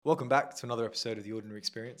Welcome back to another episode of The Ordinary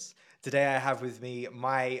Experience. Today I have with me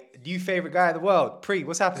my new favorite guy in the world, Pre.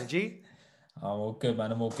 What's happening, G? I'm all good,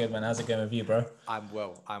 man. I'm all good, man. How's it going with you, bro? I'm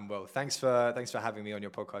well. I'm well. Thanks for having me on your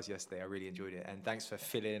podcast yesterday. I really enjoyed it, and thanks for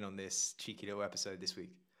filling in on this cheeky little episode this week.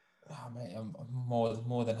 Oh, mate, I'm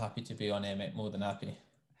more than happy to be on here, mate. More than happy.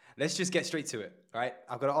 Let's just get straight to it. All right,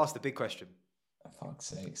 I've got to ask the big question: For fuck's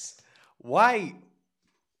sakes. Why,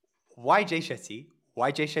 why Jay Shetty? Why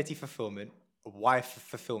Jay Shetty Fulfillment? Why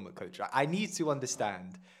Fulfillment Coach? I need to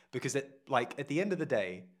understand because at the end of the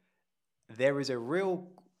day, there is a real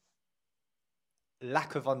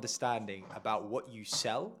lack of understanding about what you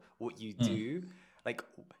sell, what you do, like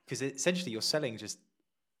because essentially you're selling just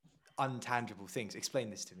untangible things.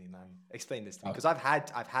 Explain this to me, man. Explain this to me Uh, because I've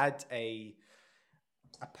had a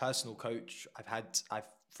personal coach. I've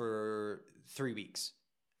for 3 weeks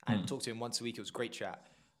and mm, talked to him once a week. It was a great chat.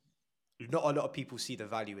 Not a lot of people see the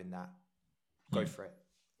value in that. Go mm. for it.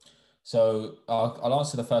 So I'll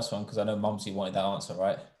answer the first one because I know Mumsy wanted that answer,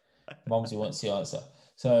 right? Mumsy wants the answer.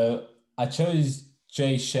 So I chose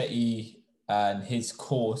Jay Shetty and his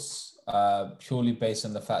course purely based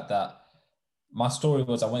on the fact that my story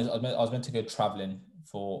was I was meant to go traveling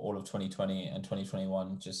for all of 2020 and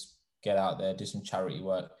 2021, just get out there, do some charity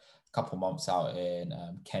work, a couple months out in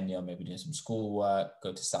Kenya, maybe doing some school work,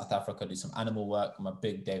 go to South Africa, do some animal work. I'm a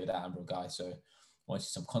big David Attenborough guy, so I wanted to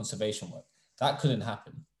do some conservation work. That couldn't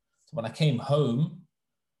happen. So when I came home,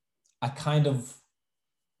 I kind of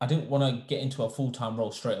I didn't want to get into a full-time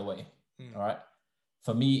role straight away. All Mm, right.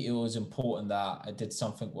 For me, it was important that I did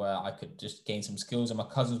something where I could just gain some skills. And my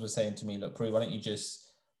cousins were saying to me, look, Pri, why don't you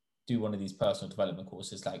just do one of these personal development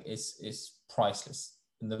courses? Like it's priceless.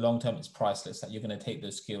 In the long term, it's priceless. That you're going to take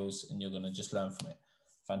those skills and you're going to just learn from it.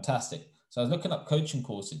 Fantastic. So I was looking up coaching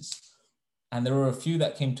courses and there were a few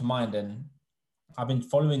that came to mind. And I've been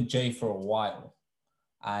following Jay for a while.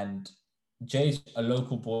 And Jay's a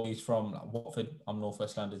local boy. He's from like, Watford. I'm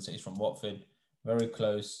Northwest London, so he's from Watford, very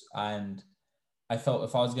close. And I felt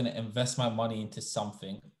if I was going to invest my money into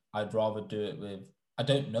something, I'd rather do it with. I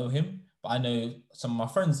don't know him, but I know some of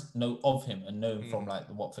my friends know of him and know him from mm. like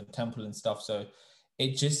the Watford Temple and stuff. So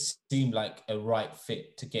it just seemed like a right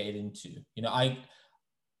fit to get it into. I'm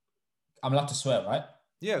allowed to swear, right?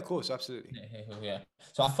 Yeah, of course, absolutely. Yeah.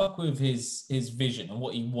 So I fuck with his vision and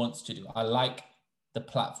what he wants to do. I like the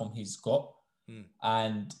platform he's got, Mm,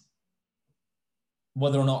 and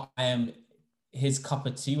whether or not I am his cup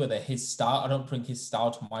of tea, whether his style, I don't bring his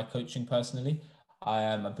style to my coaching personally. I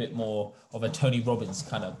am a bit more of a Tony Robbins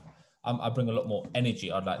kind of. I bring a lot more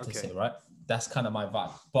energy. I'd like to say, okay. right? That's kind of my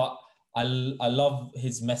vibe. But I love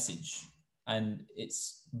his message, and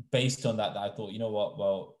it's based on that I thought, you know what?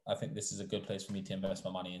 Well, I think this is a good place for me to invest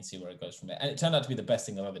my money and see where it goes from there. And it turned out to be the best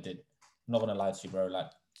thing I've ever did. I'm not gonna lie to you, bro. Like,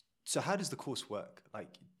 So how does the course work?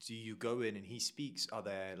 Like, do you go in and he speaks? Are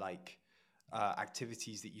there like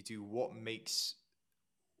activities that you do? What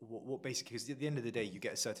basically? Because at the end of the day, you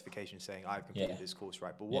get a certification saying I've completed yeah, this course,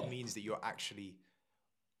 right? But what yeah. means that you're actually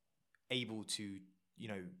able to,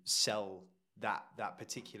 sell that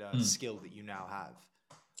particular Mm. skill that you now have?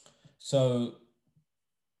 So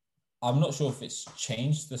I'm not sure if it's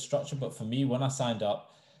changed the structure, but for me, when I signed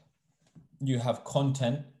up, you have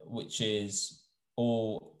content which is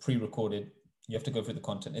all pre-recorded. You have to go through the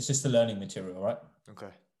content. It's just the learning material, right? Okay.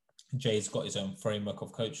 Jay's got his own framework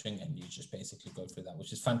of coaching, and you just basically go through that,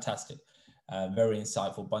 which is fantastic. Very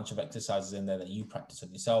insightful, bunch of exercises in there that you practice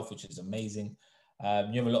on yourself, which is amazing.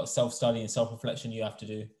 You have a lot of self-study and self-reflection you have to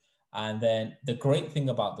do. And then the great thing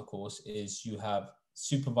about the course is you have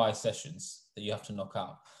supervised sessions that you have to knock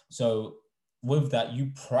out. So with that,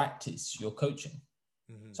 you practice your coaching.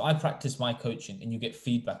 Hmm. So I practice my coaching and you get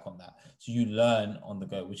feedback on that. So you learn on the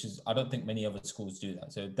go, which is, I don't think many other schools do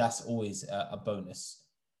that. So that's always a bonus.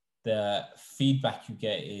 The feedback you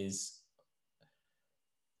get is,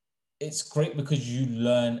 it's great because you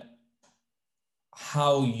learn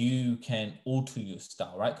how you can alter your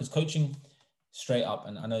style, right? Because coaching straight up,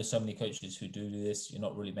 and I know so many coaches who do this, you're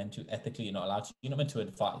not really meant to ethically, you're not allowed to, you're not meant to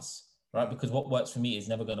advise, right? Mm. Because what works for me is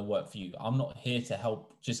never going to work for you. I'm not here to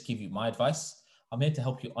help just give you my advice. I'm here to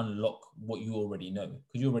help you unlock what you already know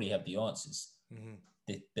because you already have the answers. Hmm.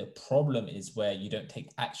 The problem is where you don't take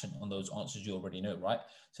action on those answers you already know, right?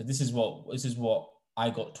 So this is what I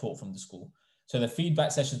got taught from the school. So the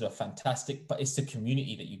feedback sessions were fantastic, but it's the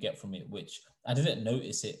community that you get from it, which I didn't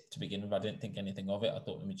notice it to begin with. I didn't think anything of it. I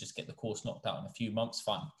thought, let me just get the course knocked out in a few months,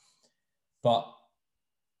 fine. But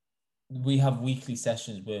we have weekly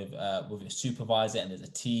sessions with a supervisor and there's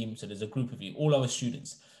a team. So there's a group of you, all our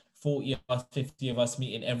students. 40 of us, 50 of us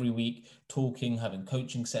meeting every week, talking, having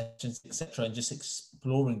coaching sessions, etc., and just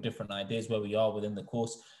exploring different ideas where we are within the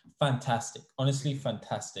course. Fantastic. Honestly,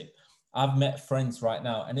 fantastic. I've met friends right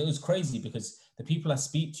now, and it was crazy because the people I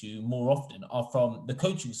speak to more often are from the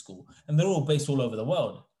coaching school, and they're all based all over the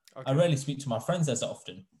world. I Okay. rarely speak to my friends as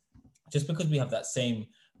often, just because we have that same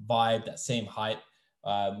vibe, that same hype.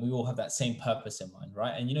 We all have that same purpose in mind,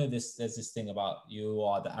 right? And there's this thing about you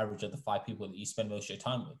are the average of the 5 people that you spend most of your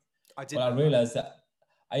time with. I didn't Well, I know that. realized that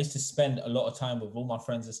I used to spend a lot of time with all my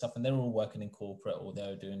friends and stuff, and they're all working in corporate or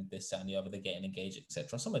they're doing this and the other, they're getting engaged,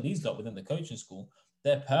 etc. Some of these lot within the coaching school,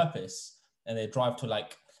 their purpose and their drive to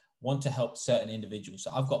want to help certain individuals.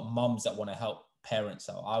 So I've got mums that want to help parents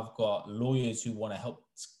out. I've got lawyers who want to help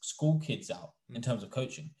school kids out in terms of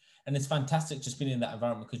coaching. And it's fantastic just being in that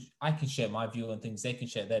environment because I can share my view on things, they can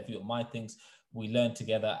share their view on my things. We learn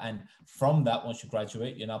together. And from that, once you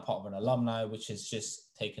graduate, you're now part of an alumni, which is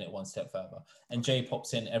just taking it one step further. And Jay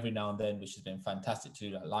pops in every now and then, which has been fantastic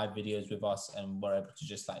to do live videos with us, and we're able to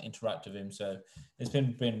just interact with him. So it's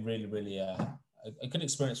been really, really a good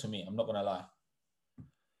experience for me. I'm not going to lie.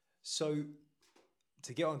 So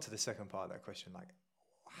to get on to the second part of that question,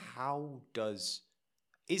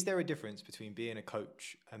 is there a difference between being a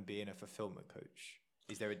coach and being a fulfillment coach?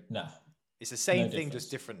 No, It's the same no thing, difference.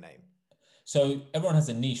 just different name. So everyone has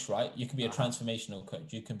a niche, right? You can be a transformational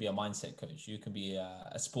coach. You can be a mindset coach. You can be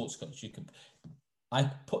a sports coach. I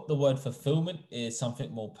put the word fulfillment is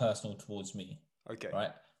something more personal towards me. Okay.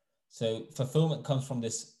 Right. So fulfillment comes from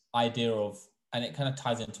this idea of, and it kind of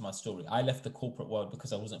ties into my story. I left the corporate world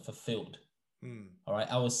because I wasn't fulfilled. All right.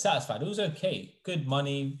 I was satisfied. It was okay. Good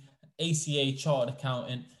money, ACA, chartered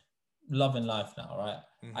accountant, loving life now. Right.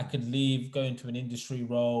 I could leave, go into an industry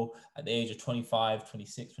role at the age of 25,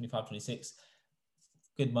 26, 25, 26.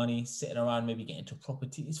 Good money, sitting around, maybe get into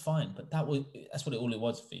property. It's fine. But that's what all it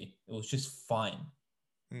was for you. It was just fine.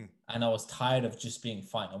 And I was tired of just being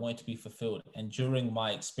fine. I wanted to be fulfilled. And during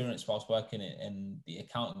my experience whilst working in the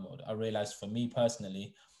accounting world, I realized for me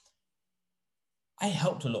personally, I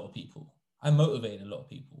helped a lot of people. I motivated a lot of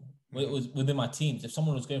people. It was within my teams. If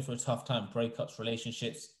someone was going through a tough time, breakups,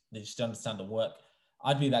 relationships, they just understand the work.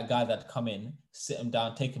 I'd be that guy that'd come in, sit them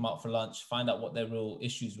down, take them out for lunch, find out what their real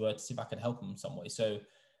issues were to see if I could help them in some way. So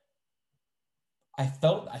I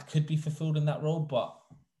felt I could be fulfilled in that role, but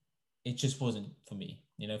it just wasn't for me.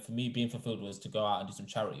 For me, being fulfilled was to go out and do some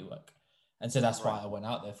charity work. And so that's why I went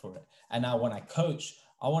out there for it. And now when I coach,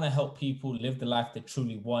 I want to help people live the life they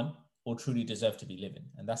truly want or truly deserve to be living.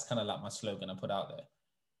 And that's kind of like my slogan I put out there.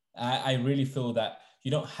 I really feel that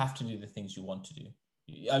you don't have to do the things you want to do.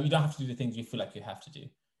 You don't have to do the things you feel like you have to do.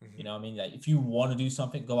 You know what I mean? Like if you want to do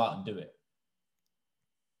something, go out and do it.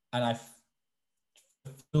 And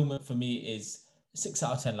fulfillment for me is 6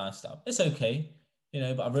 out of 10 lifestyle. It's okay,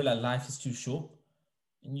 but I realize life is too short.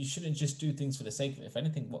 And you shouldn't just do things for the sake of it. If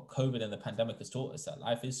anything, what COVID and the pandemic has taught us that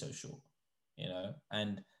life is so short,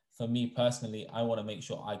 And for me personally, I want to make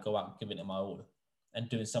sure I go out giving it my all and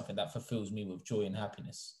doing something that fulfills me with joy and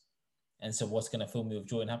happiness. And so what's going to fill me with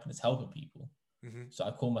joy and happiness? Helping people. So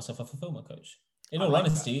I call myself a fulfillment coach. In all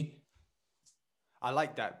honesty. I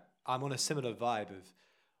like that. I'm on a similar vibe of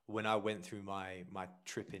when I went through my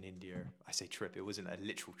trip in India. I say trip, it wasn't a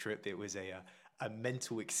literal trip. It was a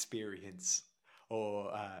mental experience,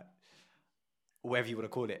 or whatever you want to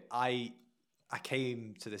call it. I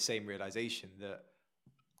came to the same realization that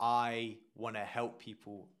I want to help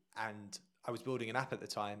people, and I was building an app at the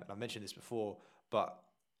time, and I mentioned this before, but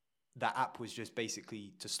that app was just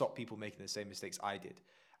basically to stop people making the same mistakes I did.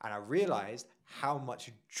 And I realized how much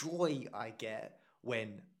joy I get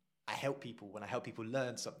when I help people, when I help people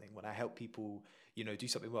learn something, when I help people, do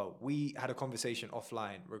something well. We had a conversation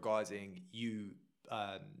offline regarding you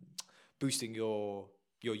boosting your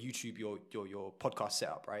YouTube, your podcast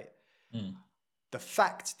setup, right? The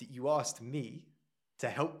fact that you asked me to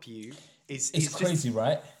help you is crazy,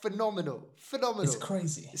 right? Phenomenal. It's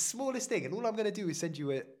crazy. The smallest thing, and all I'm gonna do is send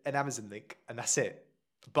you an Amazon link, and that's it.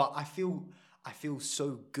 But I feel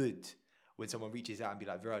so good when someone reaches out and be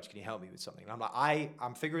like, Viraj, can you help me with something? And I'm like,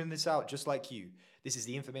 I'm figuring this out just like you. This is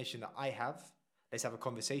the information that I have. Let's have a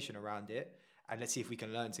conversation around it, and let's see if we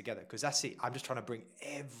can learn together. Because that's it. I'm just trying to bring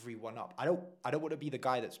everyone up. I don't want to be the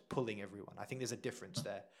guy that's pulling everyone. I think there's a difference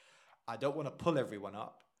there. I don't want to pull everyone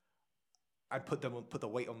up and put the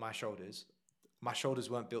weight on my shoulders. My shoulders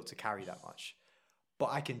weren't built to carry that much, but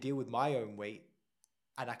I can deal with my own weight,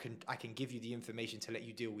 and I can give you the information to let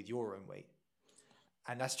you deal with your own weight.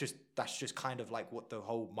 And that's just kind of like what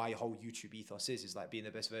my whole YouTube ethos is like being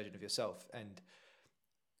the best version of yourself and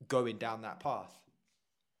going down that path.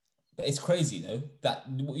 It's crazy though, that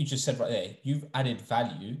what you just said right there, you've added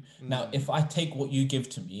value. Now, if I take what you give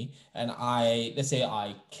to me and let's say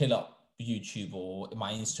I kill up YouTube or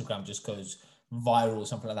my Instagram just goes viral or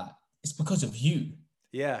something like that, it's because of you.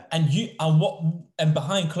 Yeah. And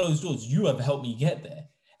behind closed doors, you have helped me get there.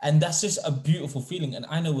 And that's just a beautiful feeling. And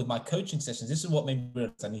I know with my coaching sessions, this is what made me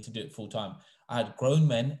realize I need to do it full time. I had grown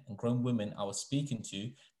men and grown women I was speaking to,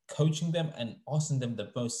 coaching them and asking them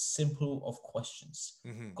the most simple of questions.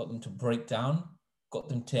 Got them to break down, got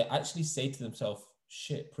them to actually say to themselves,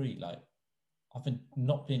 shit, like I've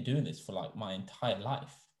not been doing this for like my entire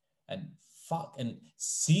life. And fuck, and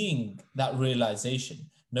seeing that realization,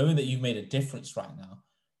 knowing that you've made a difference right now,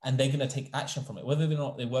 and they're going to take action from it, whether or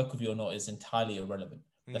not they work with you or not is entirely irrelevant.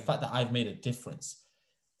 The fact that I've made a difference,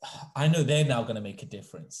 I know they're now going to make a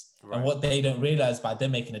difference. Right. And what they don't realize by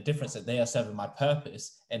them making a difference, that they are serving my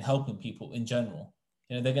purpose and helping people in general.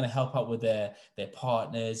 You know, they're going to help out with their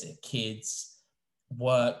partners, their kids,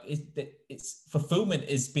 work. It's fulfillment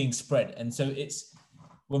is being spread. And so it's,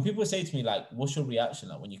 when people say to me, like, what's your reaction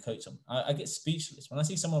like when you coach them? I get speechless. When I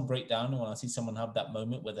see someone break down and when I see someone have that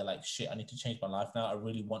moment where they're like, shit, I need to change my life now. I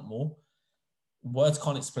really want more. Words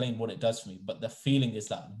can't explain what it does for me, but the feeling is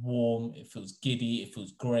like warm. It feels giddy. It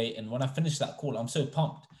feels great. And when I finish that call, I'm so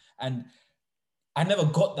pumped. And I never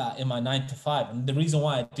got that in my 9 to 5. And the reason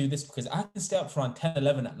why I do this, because I can stay up for around 10,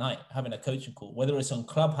 11 at night having a coaching call, whether it's on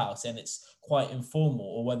Clubhouse and it's quite informal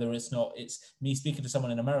or whether it's not, it's me speaking to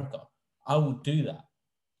someone in America. I will do that.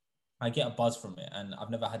 I get a buzz from it, and I've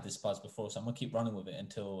never had this buzz before, so I'm gonna keep running with it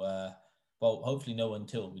until, well, hopefully no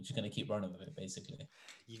until. We're just gonna keep running with it, basically.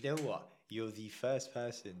 You know what? You're the first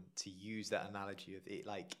person to use that analogy of it.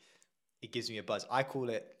 Like, it gives me a buzz. I call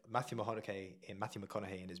it Matthew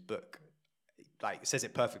McConaughey in his book, like, says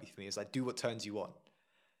it perfectly for me. It's like, do what turns you on,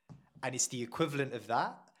 and it's the equivalent of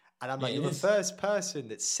that. And I'm like, you're the first person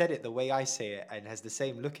that said it the way I say it and has the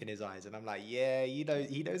same look in his eyes. And I'm like, yeah, you know,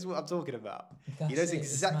 he knows what I'm talking about. He knows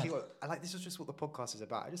exactly what. And like, this is just what the podcast is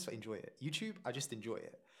about. I just enjoy it. YouTube, I just enjoy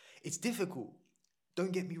it. It's difficult.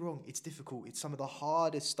 Don't get me wrong. It's difficult. It's some of the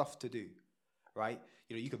hardest stuff to do, right?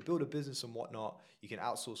 You know, you can build a business and whatnot. You can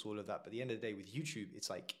outsource all of that. But at the end of the day, with YouTube,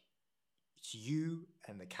 it's like, it's you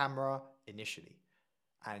and the camera initially.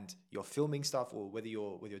 And you're filming stuff, or whether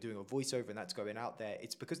you're doing a voiceover and that's going out there,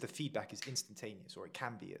 it's because the feedback is instantaneous, or it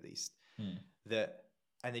can be at least.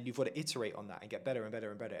 And then you've got to iterate on that and get better and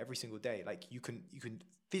better and better every single day. Like, you can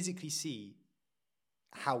physically see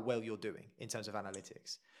how well you're doing in terms of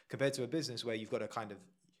analytics compared to a business where you've got to kind of,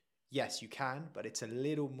 yes, you can, but it's a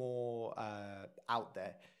little more out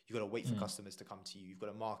there. You've got to wait for customers to come to you. You've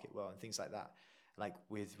got to market well and things like that. Like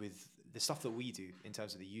with the stuff that we do in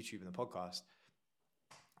terms of the YouTube and the podcast,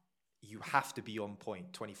 you have to be on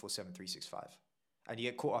point 24/7, 365. And you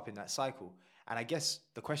get caught up in that cycle. And I guess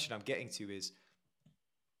the question I'm getting to is,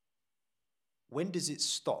 when does it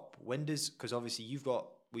stop? Because obviously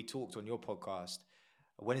we talked on your podcast.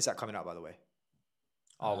 When is that coming out, by the way?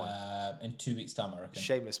 R1. In 2 weeks' time, I reckon.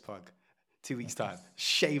 Shameless plug. 2 weeks' time.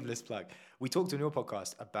 Shameless plug. We talked on your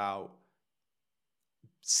podcast about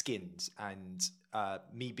skins and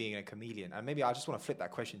me being a chameleon, and maybe I just want to flip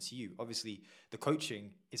that question to you. Obviously the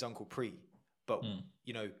coaching is Uncle Pre, but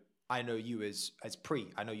you know, I know you as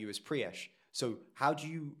Pre, I know you as Priesh. So how do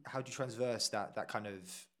you transverse that kind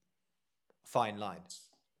of fine line?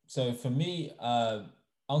 So for me,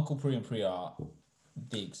 Uncle Pre and Pre are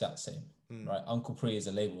the exact same, right? Uncle Pre is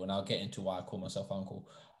a label, and I'll get into why I call myself Uncle.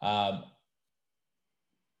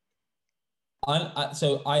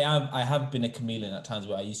 I have been a chameleon at times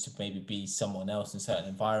where I used to maybe be someone else in certain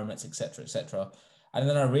environments, etc., etc. And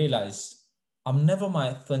then I realized I'm never my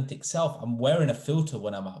authentic self. I'm wearing a filter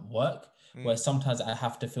when I'm at work, where sometimes I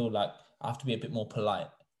have to feel like I have to be a bit more polite.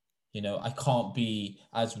 You know, I can't be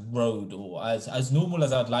as rude or as normal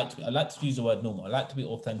as I'd like to be. I like to use the word normal. I like to be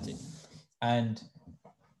authentic. And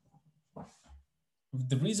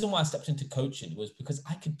the reason why I stepped into coaching was because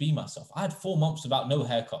I could be myself. I had 4 months without no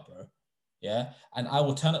haircut, bro. Yeah. And I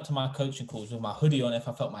will turn up to my coaching calls with my hoodie on if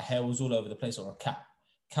I felt my hair was all over the place, or a cap.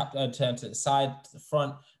 Turn to the side, to the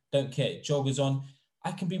front, don't care. Joggers on.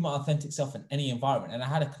 I can be my authentic self in any environment. And I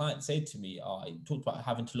had a client say to me, he talked about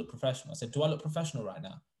having to look professional. I said, do I look professional right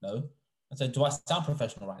now? No. I said, do I sound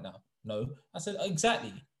professional right now? No. I said,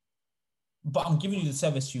 exactly. But I'm giving you the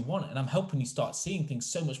service you want, and I'm helping you start seeing things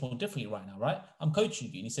so much more differently right now, right? I'm coaching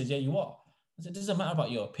you. And he says, yeah, you are. I said, it doesn't matter about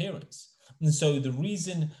your appearance. And so the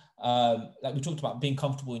reason, like we talked about being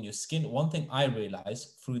comfortable in your skin, one thing I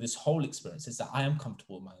realized through this whole experience is that I am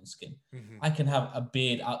comfortable in my own skin. I can have a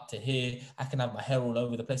beard up to here. I can have my hair all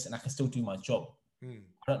over the place, and I can still do my job. I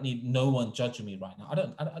don't need no one judging me right now.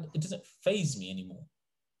 It doesn't faze me anymore.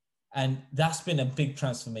 And that's been a big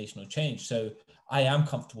transformational change. So I am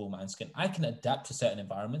comfortable with my own skin. I can adapt to certain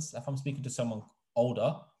environments. If I'm speaking to someone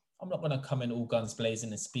older, I'm not going to come in all guns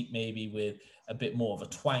blazing and speak maybe with a bit more of a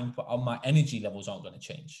twang, but my energy levels aren't going to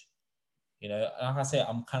change. You know, like I say,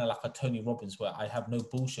 I'm kind of like a Tony Robbins where I have no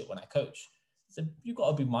bullshit when I coach. So you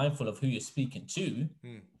got to be mindful of who you're speaking to.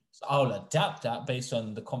 So I'll adapt that based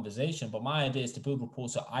on the conversation. But my idea is to build rapport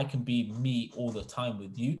so I can be me all the time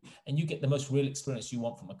with you, and you get the most real experience you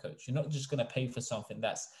want from a coach. You're not just going to pay for something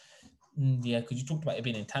that's, because you talked about it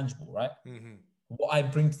being intangible, right? What I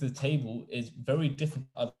bring to the table is very different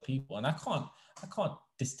to other people, and I can't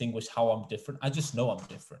distinguish how I'm different. I just know I'm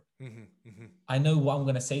different. I know what I'm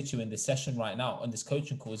going to say to you in this session right now on this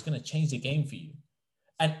coaching call is going to change the game for you.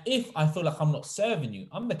 And if I feel like I'm not serving you,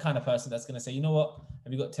 I'm the kind of person that's going to say, you know what?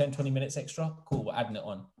 Have you got 10, 20 minutes extra? Cool, we're adding it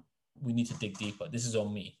on. We need to dig deeper. This is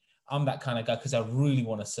on me. I'm that kind of guy because I really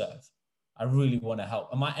want to serve. I really want to help.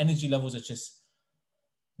 And my energy levels are just,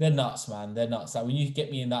 they're nuts, man. They're nuts. Like when you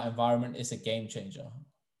get me in that environment, it's a game changer.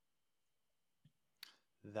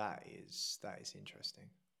 That is interesting.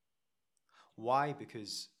 Why?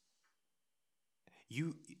 Because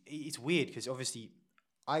it's weird because obviously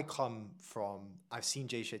I've seen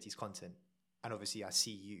Jay Shetty's content, and obviously I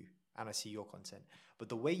see you and I see your content. But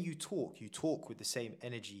the way you talk with the same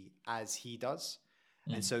energy as he does.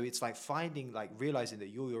 And so it's like realizing that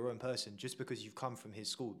you're your own person. Just because you've come from his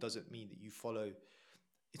school doesn't mean that you follow.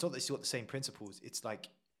 It's not that you've got the same principles. It's like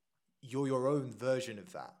you're your own version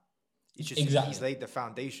of that. It's just Exactly. he's laid the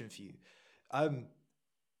foundation for you.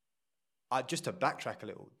 Just to backtrack a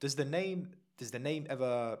little, does the name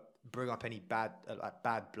ever bring up any bad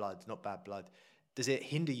blood? Not bad blood. Does it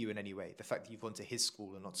hinder you in any way? The fact that you've gone to his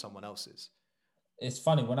school and not someone else's? It's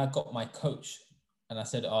funny when I got my coach and I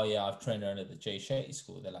said, "Oh yeah, I've trained her at the Jay Shetty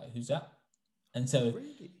school." They're like, "Who's that?" And so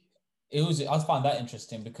Really? I found that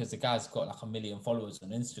interesting because the guy's got like 1 million followers on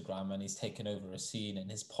Instagram and he's taken over a scene,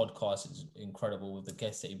 and his podcast is incredible with the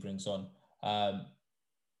guests that he brings on.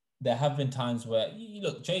 There have been times where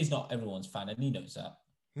look, Jay's not everyone's fan, and he knows that,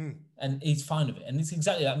 and he's fine with it. And it's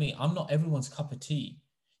exactly like me. I'm not everyone's cup of tea.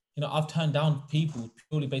 You know, I've turned down people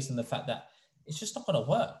purely based on the fact that it's just not going to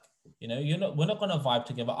work. You know, we're not going to vibe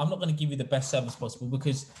together. I'm not going to give you the best service possible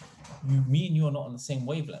because me and you are not on the same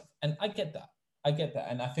wavelength. And I get that.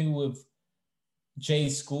 And I think with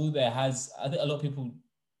Jay's school, I think a lot of people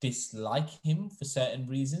dislike him for certain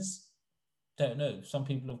reasons. Don't know. Some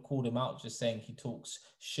people have called him out just saying he talks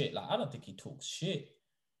shit. Like, I don't think he talks shit.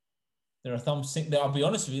 I'll be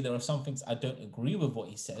honest with you, there are some things I don't agree with what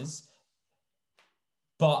he says.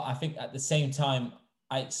 But I think at the same time,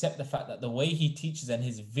 I accept the fact that the way he teaches and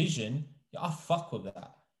his vision, I fuck with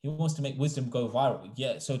that. He wants to make wisdom go viral.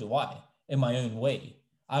 Yeah, so do I, in my own way.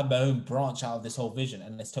 I have my own branch out of this whole vision,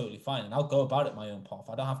 and it's totally fine. And I'll go about it my own path.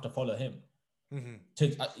 I don't have to follow him.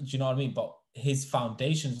 Do you know what I mean? But his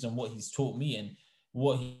foundations and what he's taught me and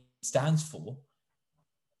what he stands for,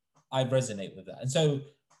 I resonate with that. And so,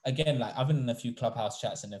 again, like I've been in a few clubhouse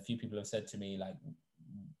chats, and a few people have said to me, like,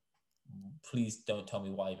 please don't tell me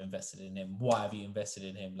why you've invested in him. Why have you invested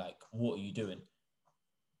in him? Like, what are you doing?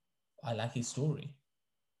 I like his story.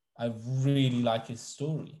 I really like his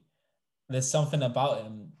story. There's something about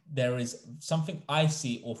him. There is something I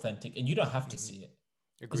see authentic, and you don't have to see it.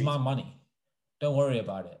 Agreed. It's my money. Don't worry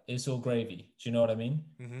about it. It's all gravy. Do you know what I mean?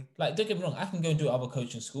 Like, don't get me wrong. I can go and do other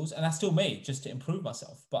coaching schools, and I still may just to improve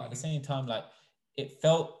myself. But at the same time, like, it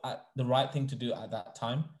felt at the right thing to do at that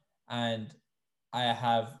time, and I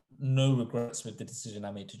have no regrets with the decision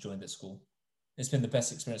I made to join that school. It's been the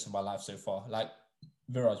best experience of my life so far. Like,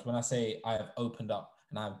 Viraj, when I say I have opened up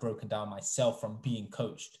and I've broken down myself from being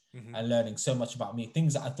coached and learning so much about me,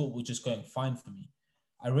 things that I thought were just going fine for me,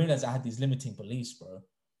 I realized I had these limiting beliefs, bro.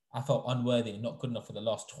 I felt unworthy and not good enough for the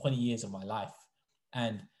last 20 years of my life.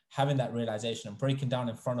 And having that realization and breaking down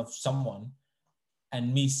in front of someone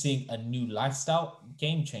and me seeing a new lifestyle,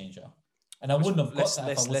 game changer. And I wouldn't have got that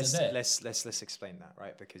if I wasn't there. Let's explain that,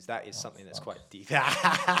 right? Because that is something that's quite deep.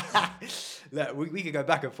 Look, we could go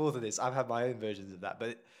back and forth on this. I've had my own versions of that,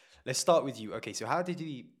 but let's start with you. Okay, so how did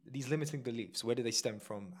these limiting beliefs? Where do they stem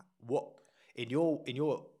from? What in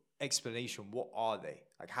your explanation? What are they?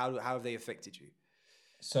 Like, how have they affected you?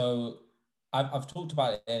 So I've talked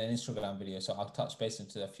about it in an Instagram video, so I'll touch base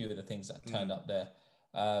into a few of the things that turned up there.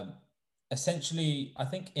 Essentially, I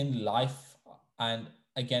think in life, and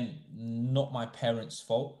again, not my parents'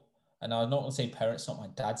 fault, and I'm not going to say parents, not my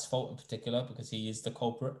dad's fault in particular, because he is the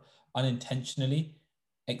culprit. Unintentionally,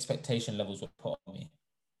 expectation levels were put on me.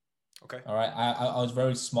 Okay. All right. I was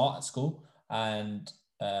very smart at school and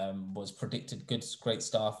was predicted good, great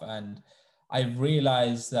stuff. And I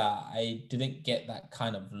realized that I didn't get that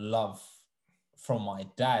kind of love from my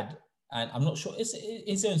dad. And I'm not sure, it's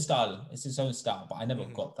his own style. It's his own style, but I never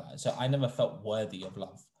Mm-hmm. got that. So I never felt worthy of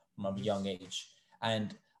love from a Mm-hmm. young age.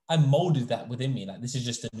 And I molded that within me. Like, this is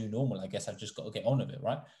just a new normal. I guess I've just got to get on with it,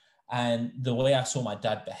 right? And the way I saw my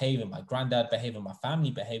dad behave and my granddad behave and my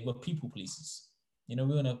family behave were people pleasers. You know,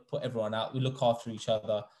 we want to put everyone out. We look after each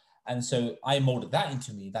other. And so I molded that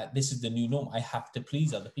into me, that this is the new norm. I have to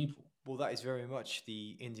please other people. Well, that is very much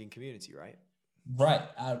the Indian community, right? Right.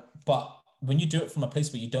 But when you do it from a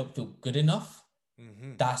place where you don't feel good enough,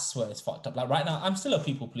 Mm-hmm. that's where it's fucked up. Like right now, I'm still a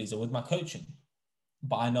people pleaser with my coaching,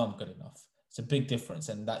 but I know I'm good enough. It's a big difference.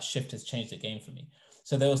 And that shift has changed the game for me.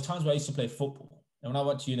 So there was times where I used to play football. And when I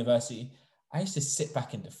went to university, I used to sit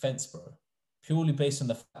back in defense, bro, purely based on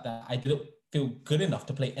the fact that I didn't feel good enough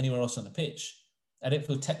to play anywhere else on the pitch. I didn't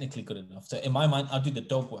feel technically good enough. So in my mind, I'll do the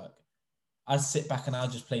dog work. I'd sit back and I'll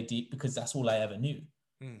just play deep because that's all I ever knew.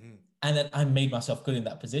 Mm-hmm. And then I made myself good in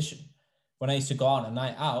that position. When I used to go on a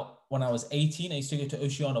night out, when I was 18, I used to go to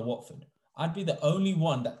Oceana, Watford. I'd be the only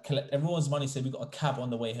one that collect everyone's money, said we got a cab on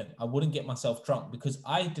the way home. I wouldn't get myself drunk because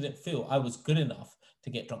I didn't feel I was good enough to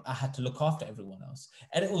get drunk. I had to look after everyone else.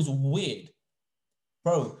 And it was weird.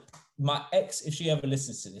 Bro, my ex, if she ever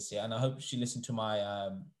listens to this, yeah, and I hope she listened to my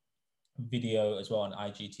video as well on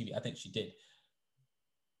IGTV, I think she did.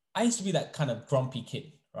 I used to be that kind of grumpy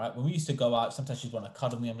kid, right? When we used to go out, sometimes she'd want to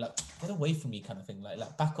cuddle me. I'm like, get away from me, kind of thing,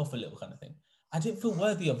 like back off a little, kind of thing. I didn't feel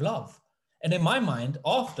worthy of love. And in my mind,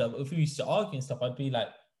 after, if we used to argue and stuff, I'd be like,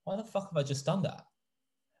 why the fuck have I just done that?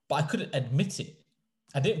 But I couldn't admit it.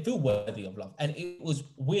 I didn't feel worthy of love. And it was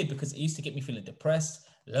weird because it used to get me feeling depressed,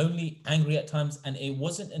 lonely, angry at times. And it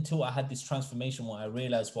wasn't until I had this transformation where I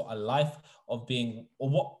realized what a life of being, or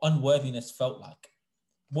what unworthiness felt like,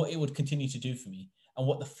 what it would continue to do for me, and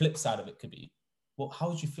what the flip side of it could be. Well, how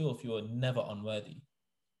would you feel if you were never unworthy?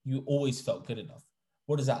 You always felt good enough.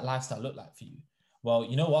 What does that lifestyle look like for you? Well,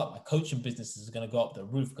 you know what? My coaching business is going to go up the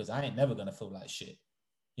roof because I ain't never going to feel like shit.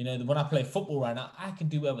 You know, when I play football right now, I can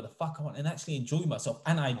do whatever the fuck I want and actually enjoy myself.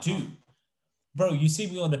 And I do. Bro, you see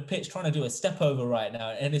me on the pitch trying to do a step over right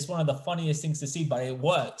now. And it's one of the funniest things to see, but it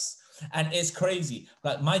works. And it's crazy.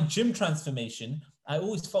 Like my gym transformation, I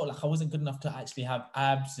always felt like I wasn't good enough to actually have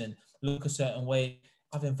abs and look a certain way.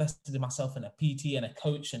 I've invested in myself in a PT and a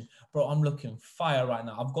coach. And bro, I'm looking fire right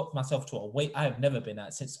now. I've got myself to a weight I have never been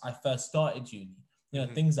at since I first started uni. You know,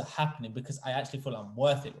 Mm-hmm. things are happening because I actually feel I'm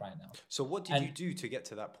worth it right now. So what did And you do to get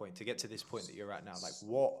to that point, to get to this point that you're at now? Like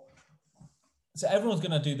what? so everyone's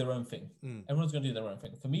going to do their own thing. Mm. Everyone's going to do their own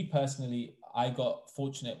thing. For me personally, I got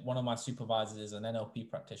fortunate. One of my supervisors is an NLP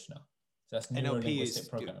practitioner. So that's NLP neuro-linguistic is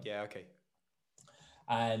programming. yeah, okay.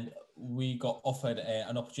 And we got offered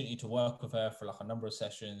an opportunity to work with her for like a number of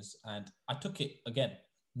sessions. And I took it, again,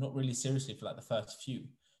 not really seriously for like the first few.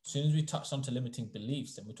 As soon as we touched onto limiting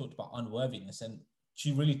beliefs and we talked about unworthiness, and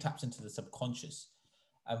she really taps into the subconscious.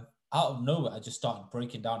 And out of nowhere, I just started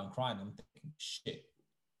breaking down and crying. I'm thinking, shit,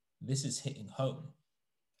 this is hitting home.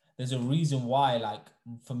 There's a reason why, like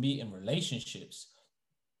for me in relationships,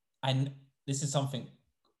 and this is something,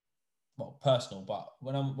 well, personal, but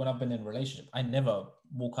when I've been in a relationship, I never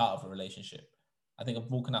walk out of a relationship. I think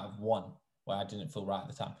I've walked out of one where I didn't feel right at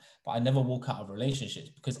the time, but I never walk out of relationships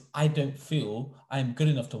because I don't feel I'm good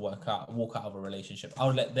enough to walk out of a relationship. I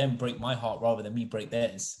would let them break my heart rather than me break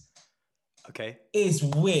theirs. Okay. It's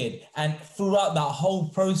weird. And throughout that whole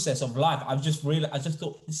process of life, I've just realized, I just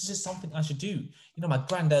thought, this is just something I should do. You know, my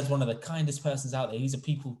granddad's one of the kindest persons out there. He's a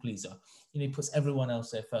people pleaser. You know, he puts everyone else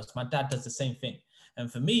there first. My dad does the same thing.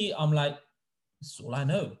 And for me, I'm like, this is all I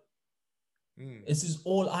know. Mm. This is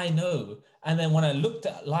all I know. And then when I looked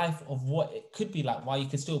at life of what it could be like, why you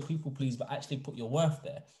could still people please, but actually put your worth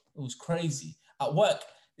there, it was crazy. At work,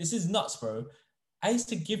 this is nuts, bro. I used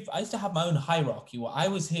to have my own hierarchy where I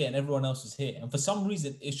was here and everyone else was here. And for some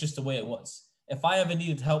reason, it's just the way it was. If I ever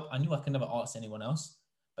needed help, I knew I could never ask anyone else.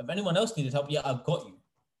 But if anyone else needed help, yeah, I've got you.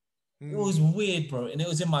 It was weird, bro. And it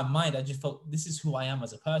was in my mind. I just felt this is who I am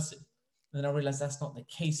as a person. And then I realized that's not the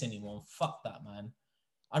case anymore. Fuck that, man.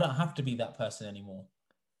 I don't have to be that person anymore.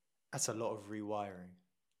 That's a lot of rewiring.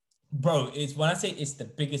 Bro, it's when I say it's the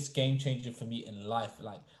biggest game changer for me in life.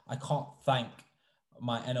 Like, I can't thank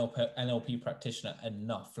my NLP practitioner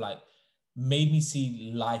enough. Like, made me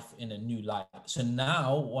see life in a new light. So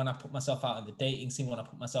now when I put myself out in the dating scene, when I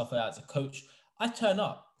put myself out as a coach, I turn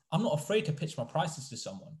up. I'm not afraid to pitch my prices to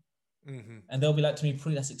someone. Mm-hmm. And they'll be like to me,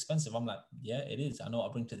 "Pretty, that's expensive." I'm like, yeah, it is. I know what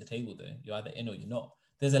I bring to the table there. You're either in or you're not.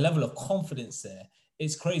 There's a level of confidence there.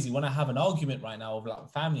 It's crazy. When I have an argument right now of like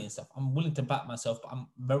family and stuff, I'm willing to back myself, but I'm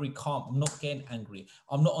very calm. I'm not getting angry.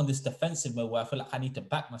 I'm not on this defensive mode where I feel like I need to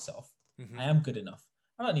back myself. I am good enough.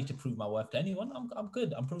 I don't need to prove my worth to anyone. I'm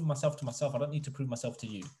good. I'm proving myself to myself. I don't need to prove myself to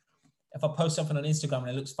you. If I post something on Instagram and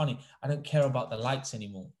it looks funny, I don't care about the likes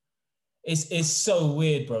anymore. It's so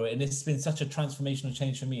weird, bro. And it's been such a transformational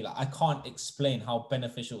change for me. Like, I can't explain how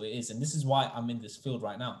beneficial it is. And this is why I'm in this field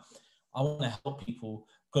right now. I want to help people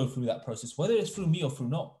go through that process, whether it's through me or through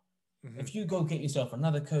not. If you go get yourself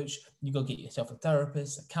another coach, you go get yourself a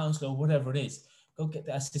therapist, a counselor, whatever it is, go get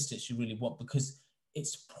the assistance you really want, because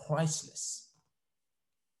it's priceless.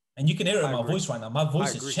 And you can hear it in my voice right now. My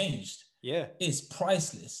voice has changed. Yeah. It's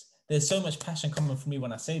priceless. There's so much passion coming from me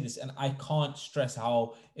when I say this, and I can't stress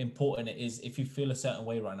how important it is. If you feel a certain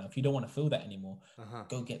way right now, if you don't want to feel that anymore,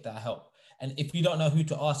 go get that help. And if you don't know who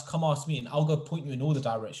to ask, come ask me, and I'll go point you in all the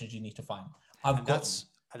directions you need to find. And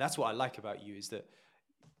that's what I like about you, is that,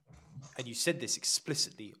 and you said this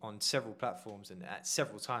explicitly on several platforms and at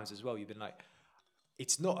several times as well. You've been like,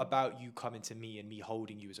 it's not about you coming to me and me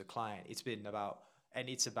holding you as a client. It's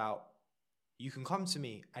about, you can come to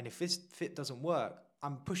me, and if this fit doesn't work,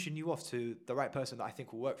 I'm pushing you off to the right person that I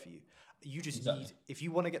think will work for you. You just need, if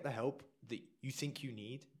you want to get the help that you think you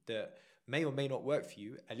need, that may or may not work for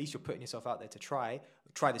you, at least you're putting yourself out there to try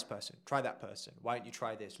this person, try that person. Why don't you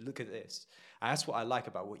try this? Look at this. And that's what I like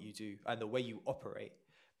about what you do and the way you operate,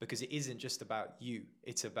 because it isn't just about you.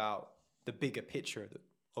 It's about the bigger picture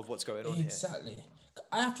of what's going on here. Exactly.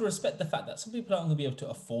 I have to respect the fact that some people aren't going to be able to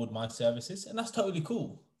afford my services, and that's totally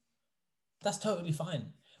cool. That's totally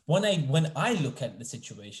fine. When I look at the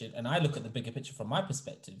situation and I look at the bigger picture from my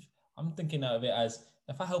perspective, I'm thinking of it as,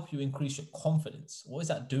 if I help you increase your confidence, what is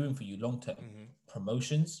that doing for you long term?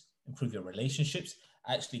 Promotions, improve your relationships,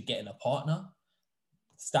 actually getting a partner,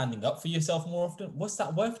 standing up for yourself more often. What's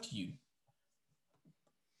that worth to you?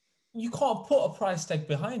 You can't put a price tag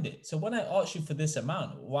behind it. So when I ask you for this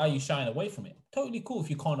amount, why are you shying away from it? Totally cool if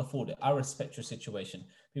you can't afford it. I respect your situation.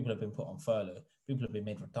 People have been put on furlough. People have been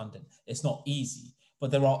made redundant. It's not easy, but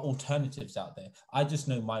there are alternatives out there. I just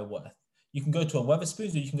know my worth. You can go to a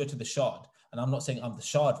Weatherspoons or you can go to the Shard. And I'm not saying I'm the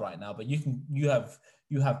Shard right now, but you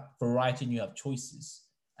have variety and you have choices.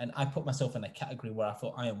 And I put myself in a category where I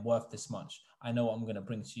thought I am worth this much. I know what I'm going to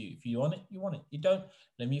bring to you. If you want it, you want it. You don't,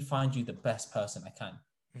 let me find you the best person I can.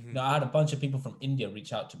 You know, I had a bunch of people from India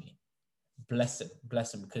reach out to me. Bless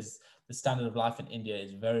them, because the standard of life in India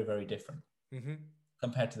is very, very different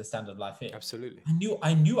compared to the standard of life here. Absolutely.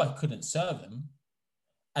 I knew I couldn't serve them.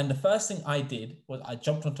 And the first thing I did was I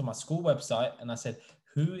jumped onto my school website and I said,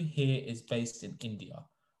 who here is based in India?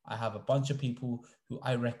 I have a bunch of people who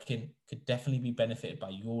I reckon could definitely be benefited by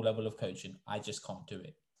your level of coaching. I just can't do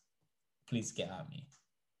it. Please get at me.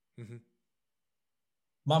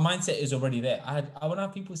 My mindset is already there. I want to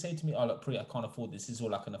have people say to me, oh, look, Pri, I can't afford this. This is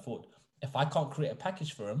all I can afford. If I can't create a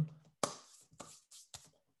package for them,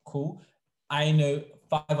 cool. I know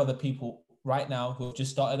 5 other people right now who have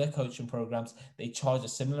just started their coaching programs. They charge a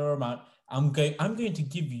similar amount. I'm going to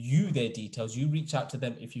give you their details. You reach out to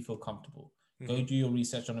them if you feel comfortable. Go do your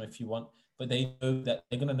research on them if you want. But they know that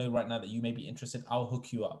they're going to know right now that you may be interested. I'll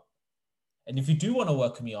hook you up. And if you do want to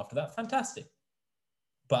work with me after that, fantastic.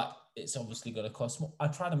 But it's obviously going to cost more. I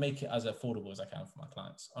try to make it as affordable as I can for my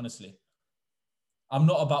clients, honestly. I'm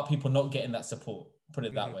not about people not getting that support, put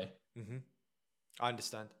it that way. I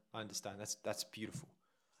understand. That's beautiful,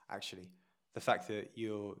 actually. The fact that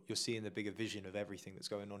you're seeing the bigger vision of everything that's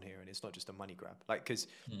going on here, and it's not just a money grab. Like, because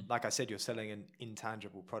like I said, you're selling an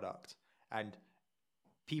intangible product, and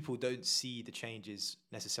people don't see the changes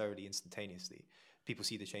necessarily instantaneously. People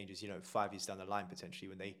see the changes, 5 years down the line potentially,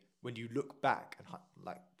 when you look back, and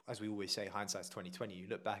like, as we always say, hindsight's 20/20. You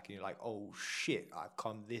look back and you're like, oh shit, I've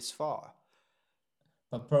come this far.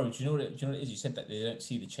 But bro, do you know what it is? You said that they don't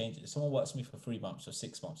see the changes. If someone works for me for 3 months or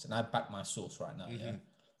 6 months, and I back my source right now,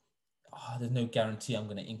 there's no guarantee I'm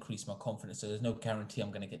going to increase my confidence. So there's no guarantee I'm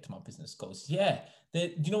going to get to my business goals. Yeah.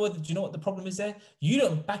 Do you know what the problem is there? You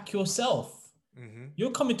don't back yourself.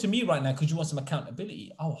 You're coming to me right now because you want some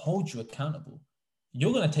accountability. I'll hold you accountable.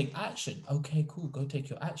 You're going to take action. Okay, cool. Go take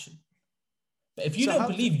your action. But if you don't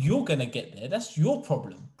believe you're going to get there, that's your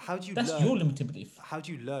problem. That's your limited belief. How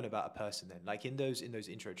do you learn about a person then? Like in those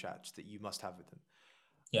intro chats that you must have with them.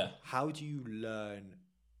 Yeah. How do you learn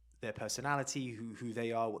their personality, who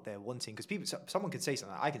they are, what they're wanting? Because someone can say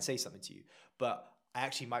something. I can say something to you, but I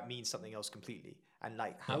actually might mean something else completely. And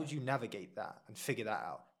like, how do you navigate that and figure that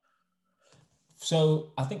out?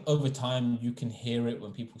 So I think over time you can hear it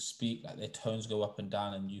when people speak, like their tones go up and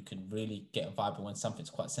down, and you can really get a vibe of when something's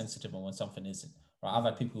quite sensitive and when something isn't. Right? I've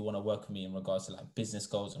had people who want to work with me in regards to like business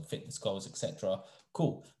goals and fitness goals, etc.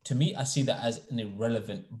 Cool. To me, I see that as an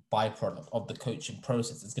irrelevant byproduct of the coaching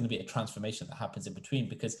process. It's going to be a transformation that happens in between,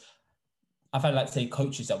 because I've had, like, say,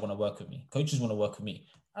 coaches that want to work with me. Coaches want to work with me.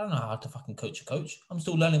 I don't know how to fucking coach a coach. I'm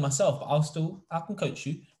still learning myself, but I can coach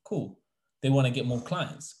you. Cool. They want to get more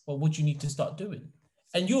clients. Well, what do you need to start doing?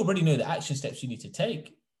 And you already know the action steps you need to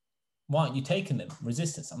take. Why aren't you taking them?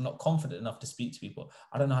 Resistance. I'm not confident enough to speak to people.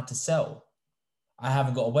 I don't know how to sell. I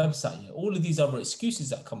haven't got a website yet. All of these other excuses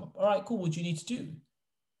that come up. All right, cool. What do you need to do?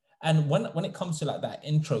 And when it comes to like that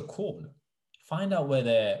intro call, find out where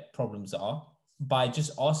their problems are by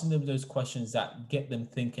just asking them those questions that get them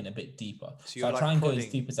thinking a bit deeper. So So you're I try like and go as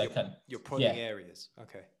prodding, deep as I can. you're prodding Yeah. areas.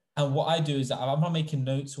 Okay. And what I do is that if I'm not making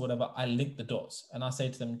notes or whatever, I link the dots and I say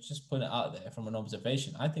to them, just put it out there from an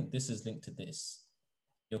observation. I think this is linked to this.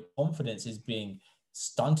 Your confidence is being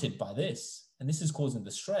stunted by this, and this is causing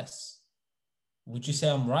the stress. Would you say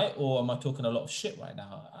I'm right, or am I talking a lot of shit right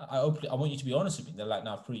now? I want you to be honest with me. They're like,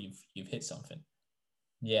 "No, Pri, you've hit something.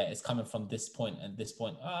 Yeah, it's coming from this point and this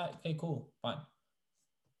point. All right, okay, cool, fine.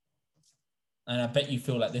 And I bet you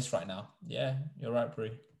feel like this right now. Yeah, you're right,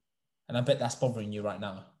 Pri. And I bet that's bothering you right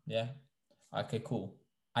now. Yeah. Okay, cool.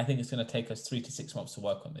 I think it's going to take us 3 to 6 months to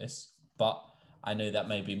work on this, but I know that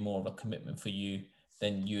may be more of a commitment for you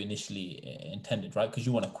than you initially intended, right? Because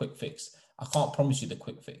you want a quick fix. I can't promise you the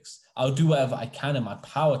quick fix. I'll do whatever I can in my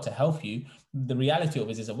power to help you. The reality of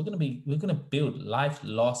it is that we're going to build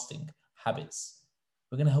life-lasting habits.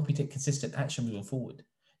 We're going to help you take consistent action moving forward.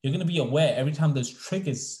 You're going to be aware every time those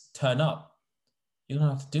triggers turn up, you're going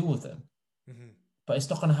to have to deal with them. Mm-hmm. But it's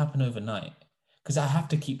not going to happen overnight because I have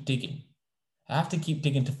to keep digging. I have to keep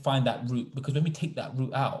digging to find that root, because when we take that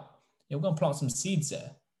root out, we're going to plant some seeds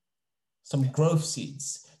there, some growth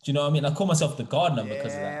seeds. Do you know what I mean? I call myself the gardener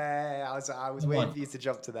because of that. Yeah, I was waiting for you to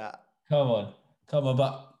jump to that. Come on.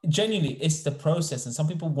 But genuinely, it's the process. And some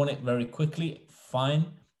people want it very quickly. Fine.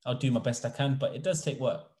 I'll do my best I can, but it does take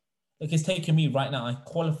work. Like, it's taking me right now. I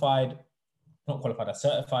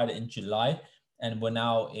certified in July, and we're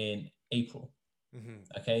now in April.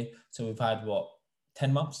 Mm-hmm. Okay. So we've had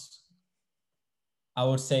 10 months? I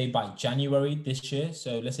would say by January this year,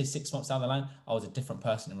 so let's say 6 months down the line, I was a different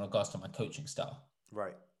person in regards to my coaching style.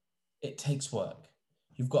 Right. It takes work.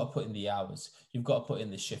 You've got to put in the hours. You've got to put in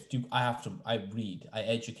the shift. I read, I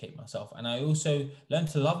educate myself, and I also learn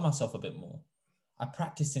to love myself a bit more. I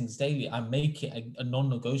practice things daily. I make it a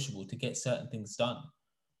non-negotiable to get certain things done.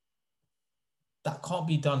 That can't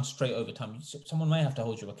be done straight over time. Someone may have to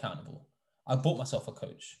hold you accountable. I bought myself a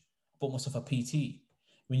coach. I bought myself a PT.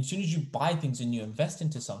 I mean, as soon as you buy things and you invest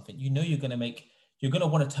into something, you know you're going to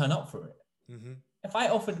want to turn up for it. Mm-hmm. If I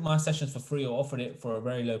offered my sessions for free or offered it for a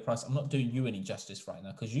very low price, I'm not doing you any justice right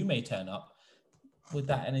now, because you may turn up with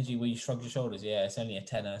that energy where you shrug your shoulders. Yeah, it's only a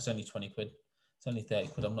tenner. It's only 20 quid. It's only 30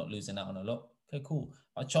 quid. I'm not losing out on a lot. Okay, cool.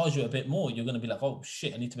 I charge you a bit more. You're going to be like, oh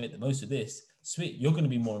shit, I need to make the most of this. Sweet. You're going to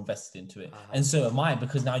be more invested into it. Uh-huh. And so am I,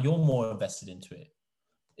 because now you're more invested into it.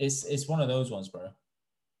 It's one of those ones, bro.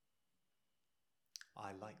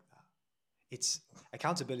 I like that. It's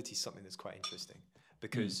accountability is something that's quite interesting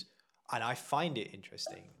because, and I find it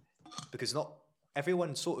interesting because not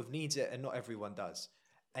everyone sort of needs it and not everyone does.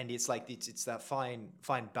 And it's like, it's that fine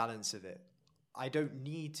balance of it. I don't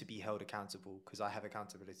need to be held accountable because I have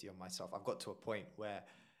accountability on myself. I've got to a point where,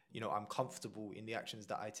 I'm comfortable in the actions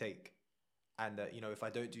that I take. And that, if I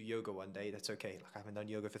don't do yoga one day, that's okay. Like, I haven't done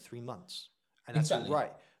yoga for 3 months. And that's all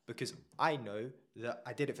right. Because I know that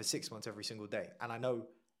I did it for 6 months every single day. And I know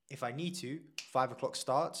if I need to, 5 o'clock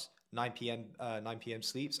starts, 9 p.m.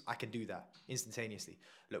 sleeps, I can do that instantaneously.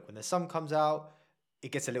 Look, when the sun comes out,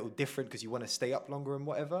 it gets a little different because you want to stay up longer and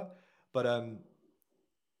whatever. But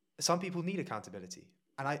some people need accountability.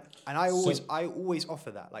 And I always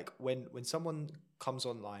offer that. Like when someone comes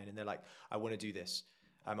online and they're like, I want to do this.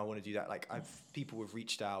 I want to do that. Like people have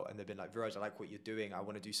reached out and they've been like, Viraj, I like what you're doing. I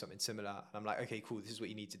want to do something similar. And I'm like, okay, cool. This is what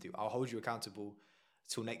you need to do. I'll hold you accountable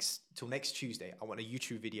till next Tuesday. I want a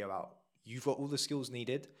YouTube video out. You've got all the skills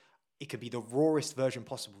needed. It could be the rawest version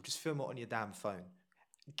possible. Just film it on your damn phone.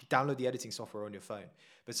 Download the editing software on your phone.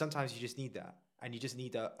 But sometimes you just need that. And you just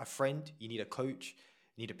need a friend. You need a coach.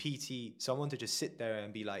 You need a PT. Someone to just sit there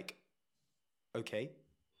and be like, okay,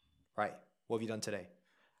 right, what have you done today?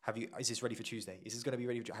 Is this ready for Tuesday? Is this going to be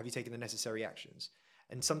ready? Have you taken the necessary actions?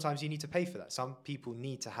 And sometimes you need to pay for that. Some people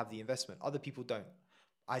need to have the investment. Other people don't.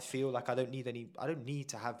 I feel like I don't need to be paid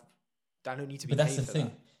for that. But that's the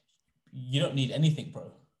thing. You don't need anything,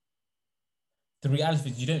 bro. The reality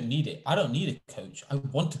is you don't need it. I don't need a coach. I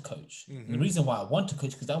want to coach. Mm-hmm. And the reason why I want to coach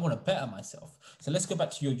is because I want to better myself. So let's go back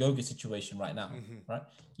to your yoga situation right now, right?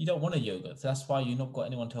 You don't want a yoga. So that's why you've not got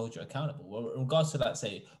anyone to hold you accountable. Well, in regards to that,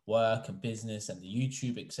 say, work and business and the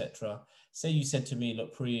YouTube, etc. Say you said to me,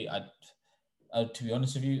 look, Pri, to be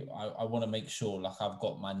honest with you, I want to make sure like I've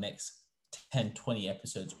got my next 10, 20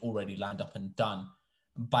 episodes already lined up and done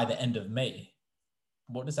by the end of May.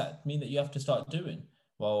 What does that mean that you have to start doing?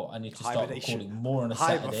 Well, I need to start recording more on a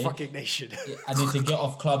Saturday. Fucking nation. I need to get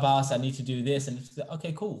off Clubhouse. I need to do this. And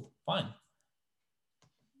okay, cool, fine.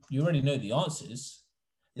 You already know the answers.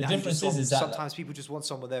 The difference is that sometimes people just want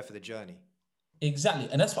someone there for the journey. Exactly.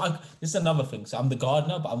 And that's why this is another thing. So I'm the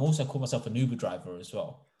gardener, but I'm also call myself an Uber driver as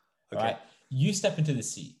well. Okay. Right? You step into the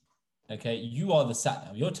seat. Okay. You are the sat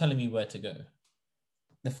nav. You're telling me where to go.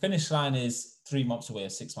 The finish line is 3 months away or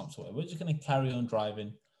 6 months away. We're just going to carry on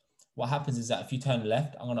driving. What happens is that if you turn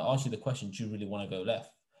left, I'm going to ask you the question, do you really want to go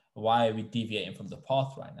left? Why are we deviating from the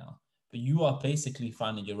path right now? But you are basically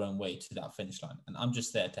finding your own way to that finish line. And I'm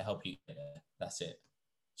just there to help you get there. That's it.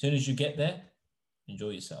 As soon as you get there, enjoy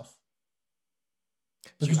yourself.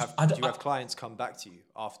 Do you have clients come back to you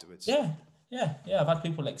afterwards? Yeah. I've had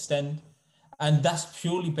people extend. And that's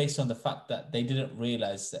purely based on the fact that they didn't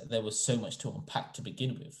realize that there was so much to unpack to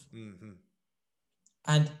begin with. Mm-hmm.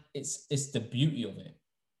 And it's the beauty of it,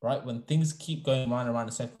 right? When things keep going round and round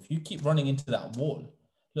in circles, if you keep running into that wall,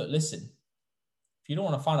 look, listen, if you don't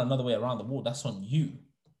want to find another way around the wall, that's on you.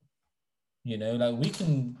 You know, like we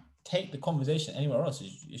can take the conversation anywhere else.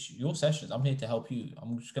 It's your sessions. I'm here to help you.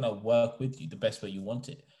 I'm just going to work with you the best way you want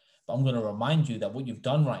it. But I'm going to remind you that what you've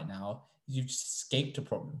done right now is you've just escaped a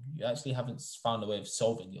problem. You actually haven't found a way of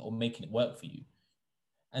solving it or making it work for you.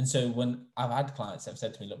 And so when I've had clients that have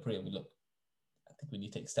said to me, look, Priya, I think we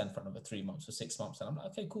need to extend for another 3 months or 6 months. And I'm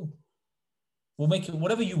like, okay, cool. We'll make it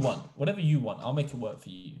whatever you want. I'll make it work for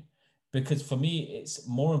you. Because for me, it's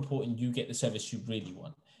more important you get the service you really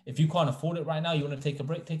want. If you can't afford it right now, you want to take a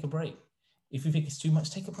break, take a break. If you think it's too much,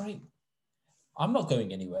 take a break. I'm not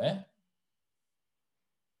going anywhere.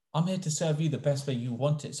 I'm here to serve you the best way you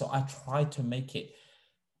want it. So I try to make it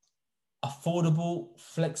affordable,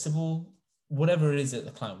 flexible, whatever it is that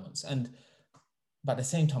the client wants. But at the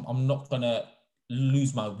same time, I'm not going to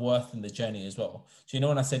lose my worth in the journey as well. So,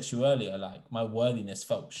 when I said to you earlier, like my worthiness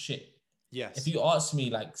felt shit. Yes. If you asked me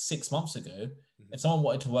like 6 months ago, if someone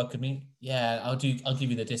wanted to work with me, yeah, I'll give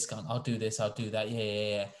you the discount. I'll do this. I'll do that.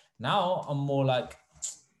 Yeah. Now I'm more like,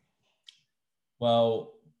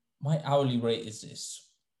 well, my hourly rate is this.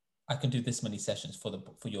 I can do this many sessions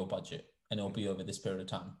for your budget and it'll be over this period of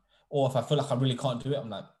time. Or if I feel like I really can't do it, I'm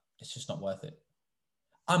like, it's just not worth it.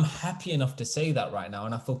 I'm happy enough to say that right now.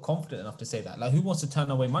 And I feel confident enough to say that. Like, who wants to turn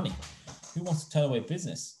away money? Who wants to turn away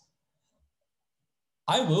business?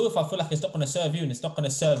 I will if I feel like it's not going to serve you and it's not going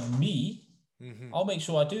to serve me. Mm-hmm. I'll make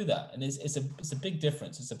sure I do that. And it's a big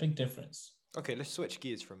difference. It's a big difference. Okay, let's switch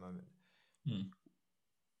gears for a moment.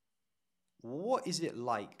 What is it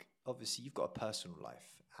like? Obviously, you've got a personal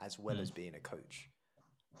life as well as being a coach.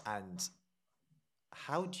 And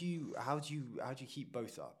how do you keep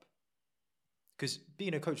both up? Because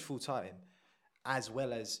being a coach full time, as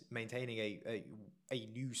well as maintaining a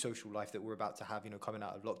new social life that we're about to have, coming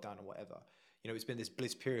out of lockdown or whatever, it's been this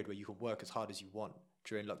bliss period where you can work as hard as you want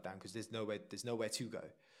during lockdown because there's nowhere to go.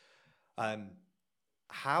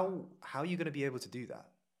 How are you going to be able to do that?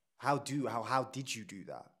 How did you do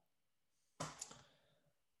that?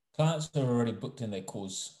 Clients are already booked in their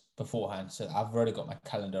calls beforehand, so I've already got my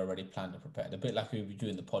calendar already planned and prepared. A bit like we were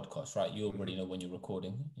doing the podcast, right? You already know when you're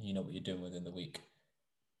recording, you know what you're doing within the week.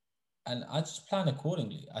 And I just plan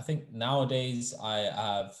accordingly. I think nowadays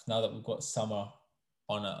now that we've got summer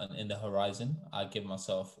in the horizon, I give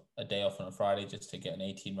myself a day off on a Friday just to get an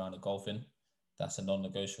 18 round of golf in. That's a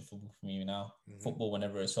non-negotiable for me now. Football,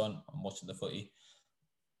 whenever it's on, I'm watching the footy.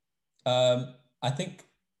 I think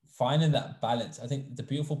finding that balance, I think the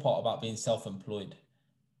beautiful part about being self-employed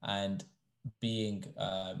and being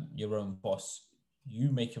your own boss,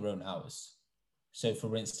 you make your own hours. So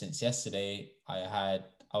for instance, yesterday I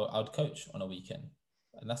would coach on a weekend,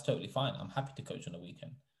 and that's totally fine. I'm happy to coach on a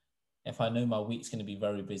weekend. If I know my week's going to be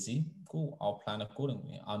very busy, cool, I'll plan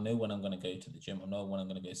accordingly. I'll know when I'm going to go to the gym. I'll know when I'm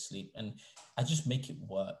going to go sleep. And I just make it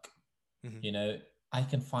work. I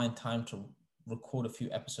can find time to record a few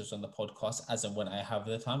episodes on the podcast as and when I have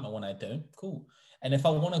the time, and when I don't, cool. And if I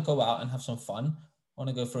want to go out and have some fun, I want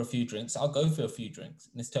to go for a few drinks, I'll go for a few drinks.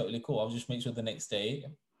 And it's totally cool. I'll just make sure the next day,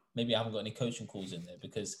 maybe I haven't got any coaching calls in there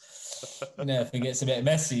because, if it gets a bit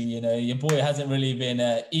messy, your boy hasn't really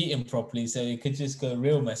been eating properly. So it could just go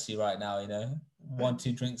real messy right now, 1,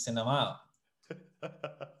 2 drinks and I'm out.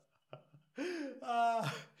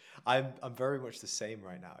 I'm very much the same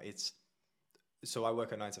right now. So I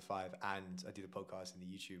work a 9 to 5 and I do the podcast and the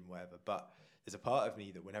YouTube and whatever. But there's a part of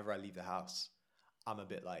me that whenever I leave the house, I'm a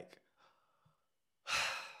bit like,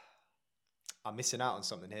 I'm missing out on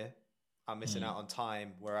something here. I'm missing out on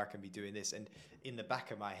time where I can be doing this. And in the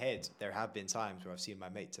back of my head, there have been times where I've seen my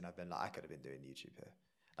mates and I've been like, I could have been doing YouTube here.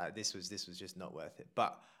 Like this was just not worth it.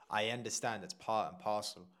 But I understand that's part and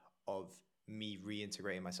parcel of me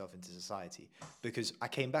reintegrating myself into society, because I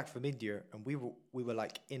came back from India and we were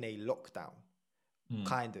like in a lockdown,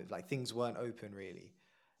 kind of like things weren't open really.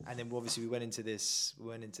 And then obviously we went into this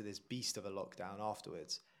beast of a lockdown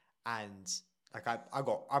afterwards. And like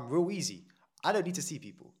I'm real easy. I don't need to see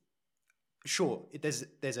people. Sure, there's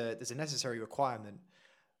a necessary requirement.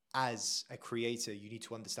 As a creator, you need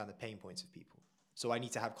to understand the pain points of people. So I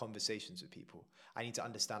need to have conversations with people. I need to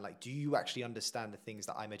understand, like, do you actually understand the things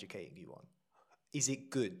that I'm educating you on? Is it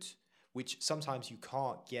good? Which sometimes you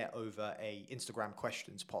can't get over a Instagram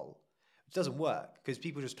questions poll. It doesn't work because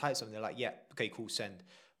people just type something, they're like, yeah, okay, cool, send.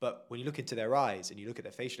 But when you look into their eyes and you look at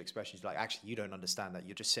their facial expressions, you're like, actually, you don't understand that.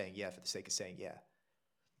 You're just saying yeah for the sake of saying yeah.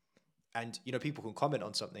 And people can comment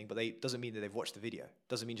on something, but they doesn't mean that they've watched the video.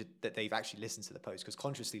 Doesn't mean that they've actually listened to the post, because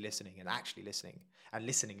consciously listening and actually listening and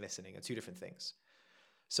listening are two different things.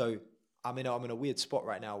 So I'm in a weird spot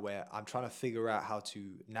right now where I'm trying to figure out how to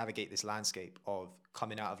navigate this landscape of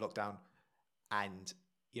coming out of lockdown, and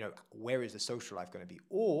where is the social life going to be,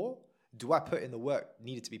 or do I put in the work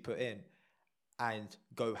needed to be put in and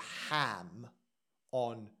go ham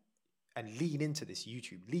on and lean into this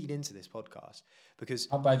YouTube, lean into this podcast, because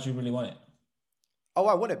How bad do you really want it? oh,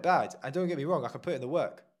 I want it bad. And don't get me wrong, I can put in the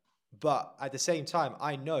work. But at the same time,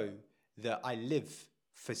 I know that I live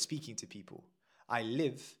for speaking to people. I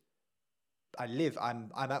live,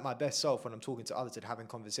 I'm at my best self when I'm talking to others and having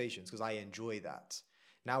conversations, because I enjoy that.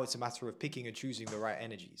 Now it's a matter of picking and choosing the right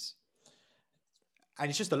energies. And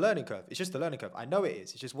it's just a learning curve. It's just a learning curve. I know it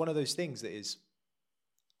is. It's just one of those things that is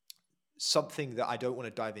something that I don't want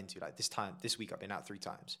to dive into. Like this week I've been out 3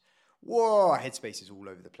 times. Whoa, headspace is all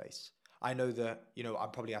over the place. I know that, I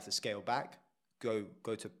probably have to scale back, go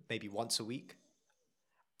to maybe once a week,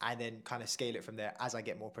 and then kind of scale it from there as I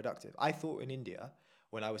get more productive. I thought in India,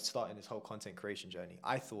 when I was starting this whole content creation journey,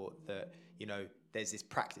 I thought that, there's this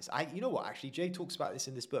practice. You know what, actually, Jay talks about this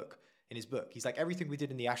in his book. He's like, everything we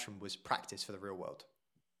did in the ashram was practice for the real world,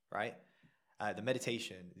 right? The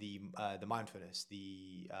meditation, the mindfulness,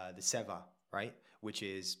 the seva, right? Which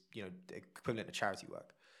is, the equivalent of charity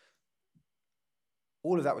work.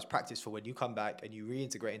 All of that was practice for when you come back and you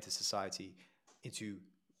reintegrate into society, into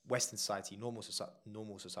Western society, normal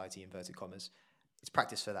society, inverted commas. It's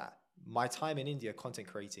practice for that. My time in India content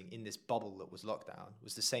creating in this bubble that was lockdown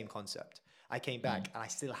was the same concept. I came back and I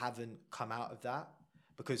still haven't come out of that,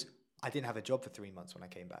 because I didn't have a job for 3 months when I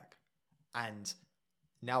came back. And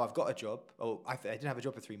now I've got a job. Oh, I didn't have a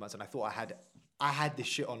job for 3 months, and I thought I had this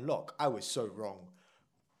shit on lock. I was so wrong.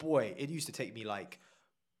 Boy, it used to take me like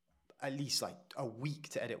at least like a week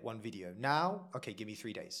to edit one video. Now, okay, give me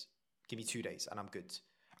 3 days, give me 2 days, and I'm good.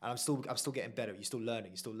 And I'm still getting better. You're still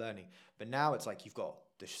learning. But now it's like you've got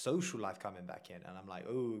the social life coming back in, and I'm like,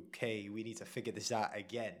 okay, we need to figure this out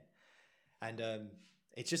again. And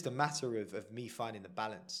it's just a matter of me finding the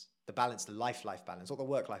life balance, not the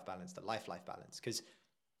work-life balance, the life balance. Because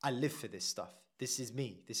I live for this stuff. This is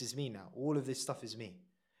me now. All of this stuff is me.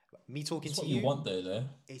 Me talking It's to what you. You want though.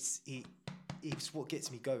 It's what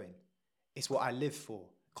gets me going. It's what I live for.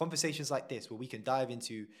 Conversations like this, where we can dive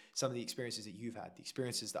into some of the experiences that you've had, the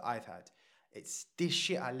experiences that I've had. It's this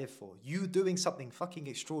shit I live for. You doing something fucking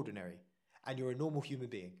extraordinary, and you're a normal human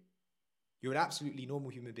being. You're an absolutely normal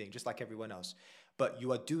human being, just like everyone else. But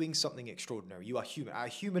you are doing something extraordinary. You are human. At a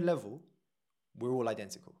human level, we're all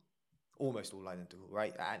identical. Almost all identical,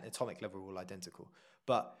 right? At an atomic level, we're all identical.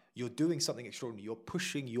 But you're doing something extraordinary. You're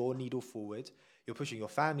pushing your needle forward. You're pushing your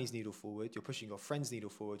family's needle forward. You're pushing your friend's needle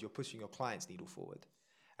forward. You're pushing your client's needle forward.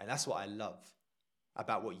 And that's what I love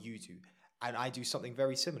about what you do. And I do something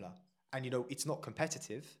very similar. And, it's not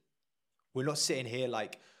competitive. We're not sitting here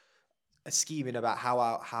like scheming about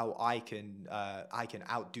how I can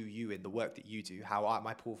outdo you in the work that you do. How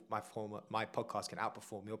my podcast can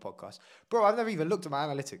outperform your podcast, bro. I've never even looked at my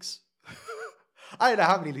analytics. I don't know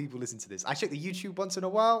how many people listen to this. I check the YouTube once in a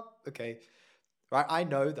while. Okay, right. I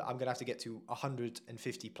know that I'm gonna have to get to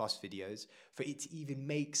 150 plus videos for it to even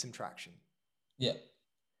make some traction. Yeah.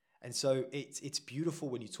 And so it's beautiful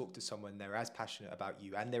when you talk to someone, they're as passionate about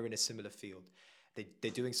you and they're in a similar field.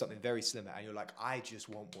 They're doing something very similar, and you're like, I just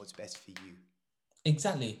want what's best for you.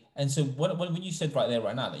 Exactly. And so when you said right there,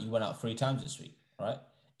 right now, that you went out 3 times this week, right?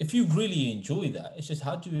 If you really enjoy that, it's just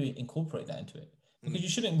how do you incorporate that into it? Because you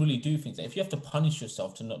shouldn't really do things. If you have to punish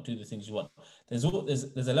yourself to not do the things you want, there's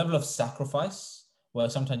a level of sacrifice where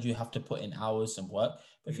sometimes you have to put in hours and work.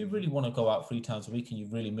 But if you really want to go out 3 times a week and you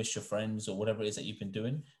really miss your friends or whatever it is that you've been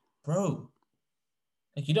doing, bro,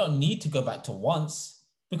 Like, you don't need to go back to once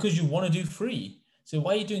because you want to do free. So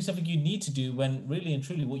why are you doing something you need to do when really and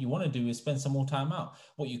truly what you want to do is spend some more time out?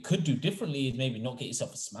 What you could do differently is maybe not get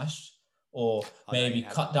yourself smashed, or Oh, that maybe ain't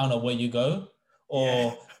cut happening. down on where you go,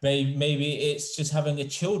 Yeah. or maybe it's just having a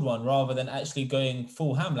chilled one rather than actually going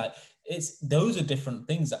full ham. Like, it's those are different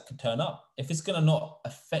things that could turn up. If it's gonna not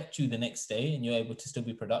affect you the next day and you're able to still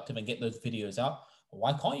be productive and get those videos out,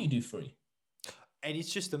 why can't you do free? And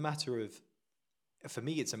it's just a matter of, for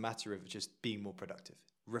me, it's a matter of just being more productive,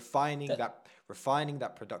 refining That,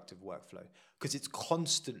 that productive workflow, because it's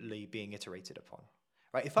constantly being iterated upon.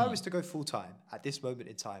 Right? If I was mm. to go full time at this moment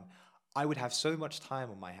in time, I would have so much time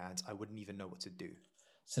on my hands, I wouldn't even know what to do.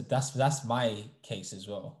 So that's my case as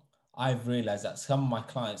well. I've realized that some of my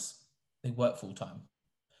clients, they work full time.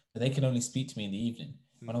 So they can only speak to me in the evening.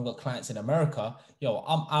 When I've got clients in America,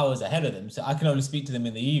 I'm hours ahead of them. So I can only speak to them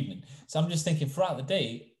in the evening. So I'm just thinking throughout the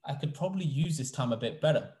day, I could probably use this time a bit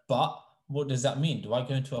better. But what does that mean? Do I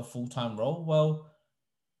go into a full-time role? Well,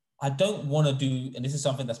 I don't want to do, and this is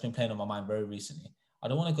something that's been playing on my mind very recently. I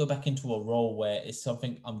don't want to go back into a role where it's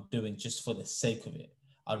something I'm doing just for the sake of it.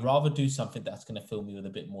 I'd Mm. rather do something that's going to fill me with a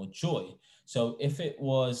bit more joy. So if it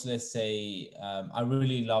was, let's say, I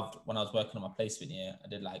really loved when I was working on my placement year, I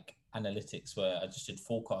did like analytics where I just did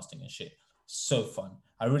forecasting and shit. So fun.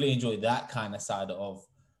 I really enjoyed that kind of side of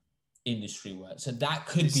industry work. So that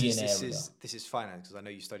could This be is an this area. is this is finance, because I know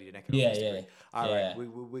you studied an Yeah, economics yeah, degree. All right, yeah.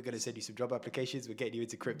 we're gonna send you some job applications. We're getting you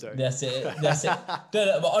into crypto. That's it. That's it. No,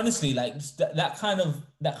 no, but honestly, like that kind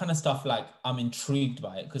of stuff, like I'm intrigued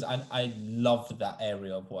by it because I loved that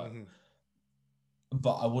area of work, Hmm.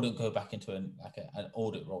 but I wouldn't go back into an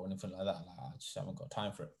audit role or anything like that. Like, I just haven't got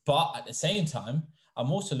time for it. But at the same time,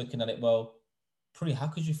 I'm also looking at it. Well, Pri, how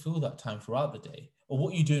could you fill that time throughout the day? Or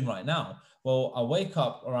what are you doing right now? Well, I wake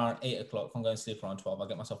up around 8 o'clock. I'm going to sleep around 12. I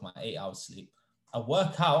get myself my 8 hours sleep. I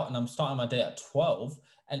work out and I'm starting my day at 12.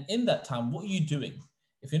 And in that time, what are you doing?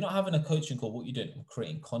 If you're not having a coaching call, what are you doing? I'm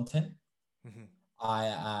creating content. Hmm.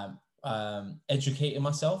 I am educating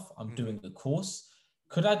myself. I'm Hmm. doing the course.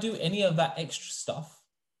 Could I do any of that extra stuff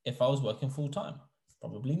if I was working full time?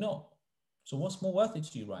 Probably not. So what's more worth it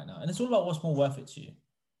to you right now? And it's all about what's more worth it to you.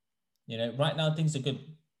 Right now things are good.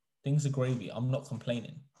 Things are gravy. I'm not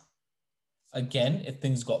complaining. Again, if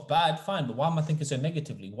things got bad, fine. But why am I thinking so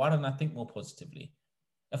negatively? Why don't I think more positively?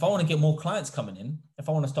 If I want to get more clients coming in, if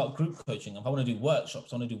I want to start group coaching, if I want to do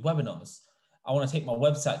workshops, I want to do webinars, I want to take my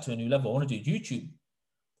website to a new level, I want to do YouTube.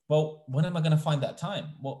 Well, when am I going to find that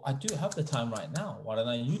time? Well, I do have the time right now. Why don't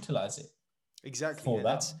I utilize it Exactly, for and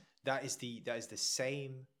that? that is the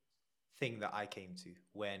same thing that I came to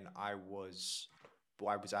when I was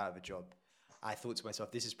out of a job. I thought to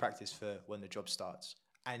myself, this is practice for when the job starts.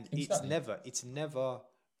 And Exactly. it's never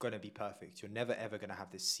gonna be perfect. You're never ever gonna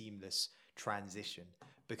have this seamless transition,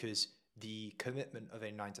 because the commitment of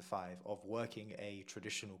a 9 to 5, of working a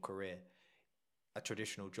traditional career, a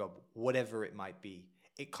traditional job, whatever it might be,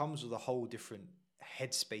 it comes with a whole different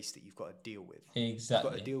headspace that you've got to deal with. You've got to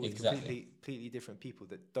Exactly. deal with Exactly. completely different people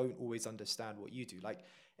that don't always understand what you do. Like,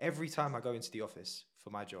 every time I go into the office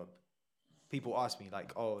for my job, people ask me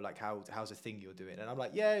like, "Oh, like how's the thing you're doing?" And I'm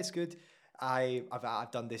like, "Yeah, it's good.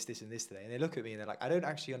 I've done this, and this today." And they look at me and they're like, "I don't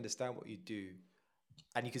actually understand what you do."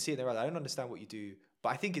 And you can see it in their eyes. I don't understand what you do, but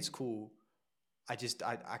I think it's cool. I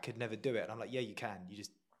could never do it. And I'm like, "Yeah, you can. You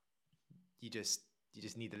just you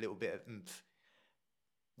just need a little bit of oomph.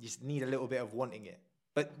 You just need a little bit of wanting it."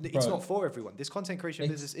 But it's Bro, not for everyone. This content creation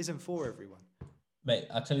it's business isn't for everyone. mate,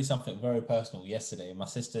 I'll tell you something very personal. Yesterday, my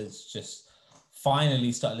sister's just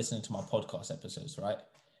finally started listening to my podcast episodes, right?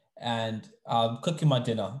 And I'm cooking my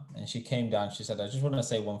dinner, and she came down. She said, "I just want to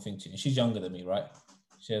say one thing to you." And she's younger than me, right?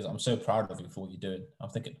 She goes, "I'm so proud of you for what you're doing." I'm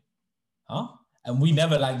thinking, huh? And we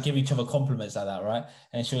never like give each other compliments like that, right?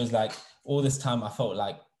 And she was like, all this time I felt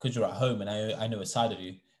like, because you're at home and I know a side of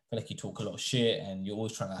you, I feel like you talk a lot of shit and you're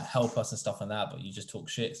always trying to help us and stuff like that, but you just talk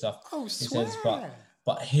shit stuff. Oh, He says, but swear.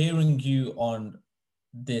 but hearing you on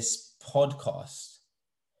this podcast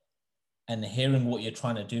and hearing what you're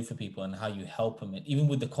trying to do for people and how you help them, and even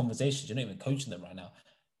with the conversations, you're not even coaching them right now.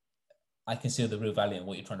 I can see the real value in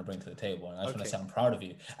what you're trying to bring to the table, and I just want to Okay, say I'm proud of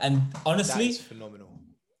you. And that is honestly, phenomenal.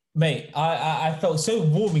 mate, I felt so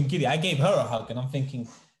warm and giddy. I gave her a hug, and I'm thinking,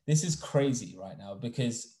 this is crazy right now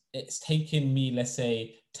because it's taken me, let's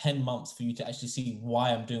say, 10 months for you to actually see why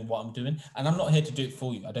I'm doing what I'm doing. And I'm not here to do it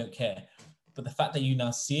for you. I don't care. But the fact that you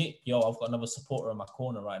now see it, I've got another supporter in my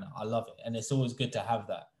corner right now. I love it. And it's always good to have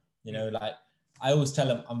that. Mm. Like I always tell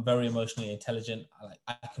them I'm very emotionally intelligent.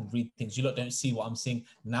 I can read things. You lot don't see what I'm seeing.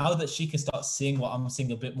 Now that she can start seeing what I'm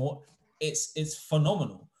seeing a bit more, it's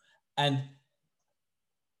phenomenal. And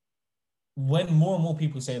when more and more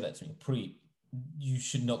people say that to me, you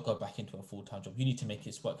should not go back into a full-time job. You need to make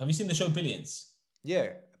it work. Have you seen the show Billions? Yeah,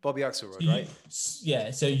 Bobby So Axelrod, right?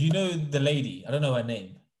 yeah. So you know the lady. I don't know her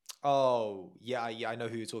name, Oh, yeah, yeah, I know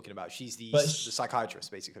who you're talking about. She's but the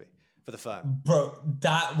psychiatrist, basically, for the firm. bro,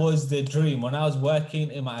 that was the dream. When I was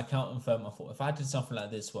working in my accounting firm, I thought if I did something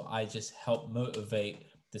like this where I just help motivate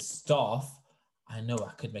the staff, I know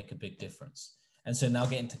I could make a big difference. And so now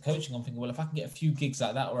getting to coaching, I'm thinking, well, if I can get a few gigs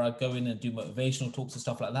like that where I go in and do motivational talks and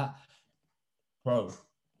stuff like that, bro,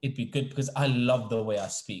 it'd be good because I love the way I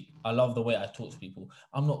speak. I love the way I talk to people.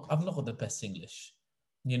 I've not got the best English,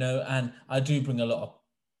 and I do bring a lot of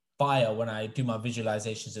fire when I do my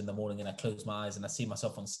visualizations in the morning and I close my eyes and I see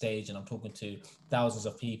myself on stage and I'm talking to thousands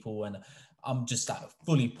of people and I'm just like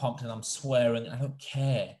fully pumped and I'm swearing. I don't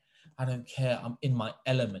care. I don't care. I'm in my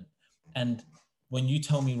element. And when you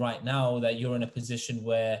tell me right now that you're in a position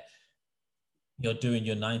where you're doing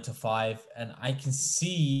your 9 to 5 and I can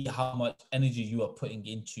see how much energy you are putting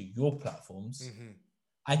into your platforms, Mm-hmm.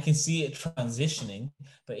 I can see it transitioning,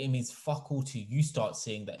 but it means fuck all to you start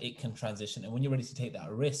seeing that it can transition. And when you're ready to take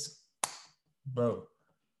that risk, bro,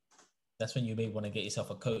 that's when you may want to get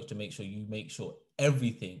yourself a coach to make sure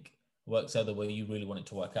everything works out the way you really want it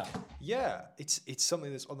to work out. Yeah, it's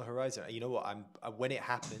something that's on the horizon. You know what? When it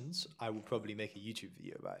happens, I will probably make a YouTube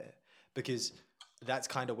video about it because that's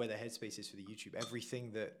kind of where the headspace is for the YouTube.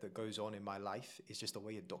 Everything that goes on in my life is just a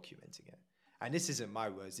way of documenting it. And this isn't my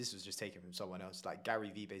words. This was just taken from someone else. Like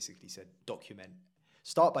Gary Vee basically said, document.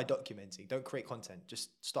 Start by documenting. Don't create content.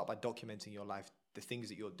 Just start by documenting your life, the things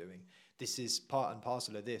that you're doing. This is part and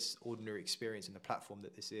parcel of this ordinary experience and the platform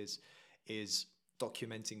that this is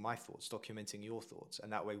documenting my thoughts, documenting your thoughts.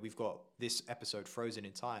 And that way we've got this episode frozen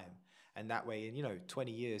in time. And that way in,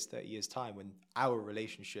 20 years, 30 years time, when our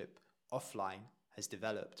relationship offline has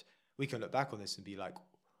developed, we can look back on this and be like,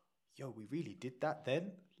 yo, we really did that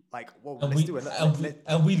then? Like, well, And let's do it.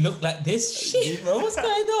 and we look like this shit, bro. What's going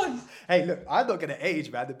on? Hey, look, I'm not gonna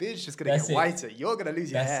age, man. The beard's just gonna That's get it. whiter. You're gonna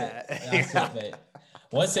lose your That's hair. it. That's it, mate.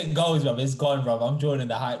 Once it goes, bro, it's gone, bro. I'm joining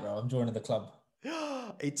the hype, bro. I'm joining the club.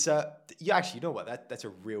 It's yeah, actually, you know what? That's a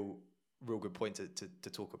real good point to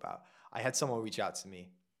talk about. I had someone reach out to me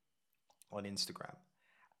on Instagram,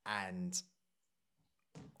 and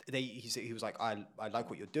he was like, I like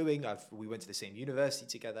what you're doing. We went to the same university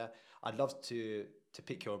together. I'd love to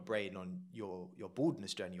pick your brain on your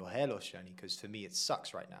baldness journey, your hair loss journey, because for me it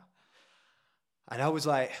sucks right now. And I was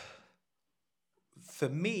like, for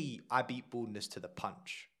me, I beat baldness to the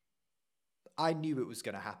punch. I knew it was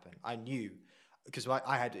going to happen. I knew because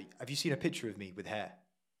I had. Have you seen a picture of me with hair?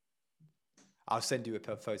 I'll send you a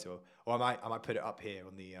photo, or I might put it up here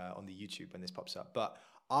on the YouTube when this pops up. But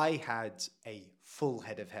I had a full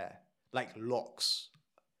head of hair, like locks.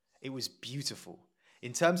 It was beautiful.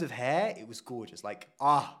 In terms of hair, it was gorgeous. Like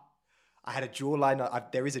I had a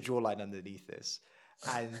jawline. There is a jawline underneath this,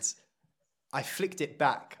 and I flicked it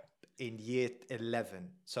back in year 11.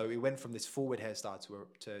 So it went from this forward hairstyle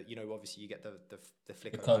to obviously you get the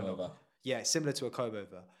flick The comb over. Yeah, similar to a comb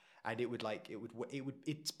over. And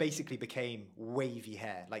it basically became wavy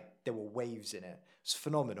hair. Like there were waves in it. It's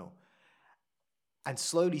phenomenal. And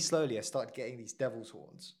slowly, I started getting these devil's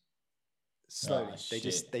horns. Slowly,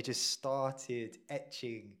 they just started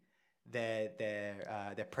etching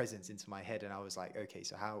their presence into my head, and I was like, okay,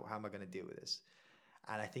 so how am I going to deal with this?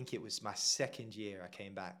 And I think it was my second year I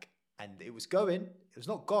came back, and it was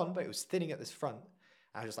not gone, but it was thinning at this front.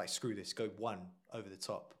 I was just like, screw this, go 1 over the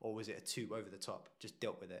top, or was it a 2 over the top? Just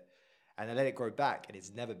dealt with it, and I let it grow back, and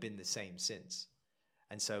it's never been the same since.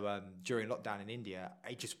 And so during lockdown in India,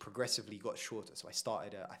 I just progressively got shorter. So I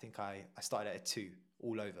started I started at a 2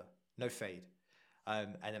 all over, no fade.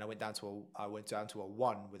 And then I went down to a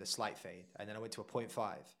 1 with a slight fade. And then I went to a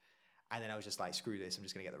 0.5. And then I was just like, screw this, I'm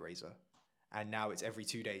just gonna get the razor. And now it's every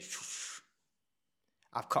 2 days.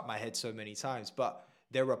 I've cut my head so many times, but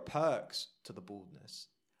there are perks to the baldness.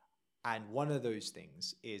 And one of those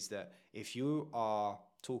things is that if you are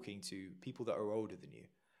talking to people that are older than you,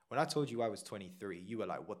 when I told you I was 23, you were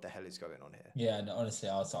like, what the hell is going on here? Yeah, no, honestly,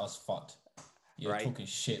 I was fucked. You're right? talking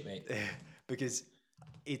shit, mate. Because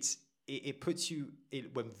it puts you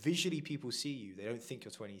when visually people see you, they don't think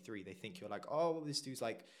you're 23. They think you're like, oh, well, this dude's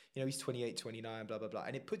like, he's 28, 29, blah, blah, blah.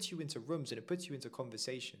 And it puts you into rooms and it puts you into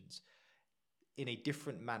conversations in a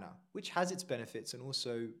different manner, which has its benefits and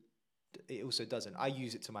it also doesn't. I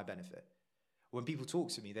use it to my benefit. When people talk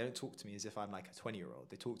to me, they don't talk to me as if I'm like a 20-year-old.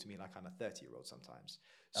 They talk to me like I'm a 30-year-old sometimes.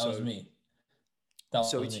 That was me.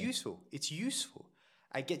 It's useful. It's useful.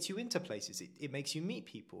 It gets you into places. It makes you meet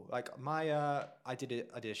people. Like I did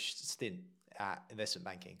a stint at investment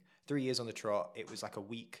banking. 3 years on the trot. It was like a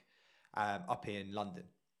week up in London,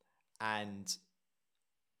 and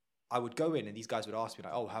I would go in and these guys would ask me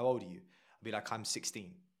like, "Oh, how old are you?" I'd be like, "I'm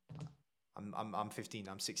 16." I'm 15.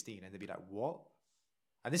 I'm 16, and they'd be like, "What?"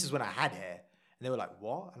 And this is when I had hair, and they were like,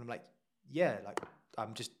 "What?" And I'm like, "Yeah, like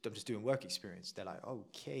I'm just doing work experience." They're like,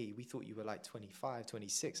 "Okay, we thought you were like 25,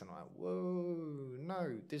 26." And I'm like, "Whoa,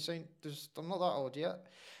 no, this ain't this. I'm not that old yet."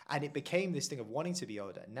 And it became this thing of wanting to be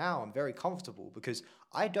older. Now I'm very comfortable because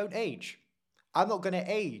I don't age. I'm not gonna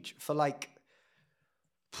age for like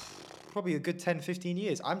probably a good 10, 15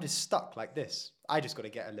 years. I'm just stuck like this. I just got to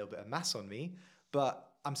get a little bit of mass on me, but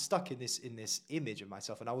I'm stuck in this image of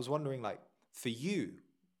myself. And I was wondering, like, for you,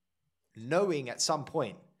 knowing at some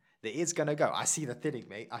point that it's gonna go. I see the thinning,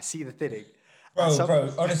 mate. I see the thinning. At some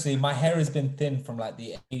Bro, honestly, my hair has been thin from like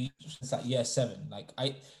the age since like year 7.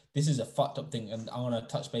 This is a fucked up thing, and I want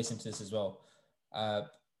to touch base into this as well. Uh,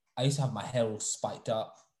 I used to have my hair all spiked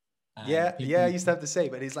up, and yeah, yeah, I used to have the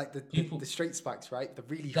same, but it's like the people, straight spikes, right? The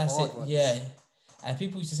really that's hard it, yeah. ones. And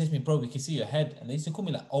people used to say to me, bro, we can see your head, and they used to call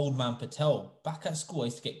me like Old Man Patel. Back at school, I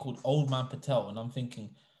used to get called Old Man Patel, and I'm thinking,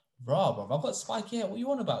 bro, I've got spiky hair. What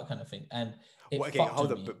you on about, kind of thing, and it Well, okay, fucked hold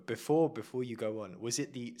with on. me. But before you go on, was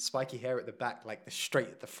it the spiky hair at the back, like the straight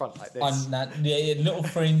at the front, like this? On that, yeah, little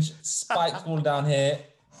fringe, spikes all down here,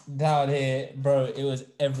 bro. It was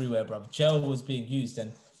everywhere, bro. Gel was being used,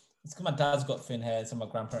 and it's because my dad's got thin hair, some of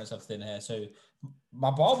my grandparents have thin hair. So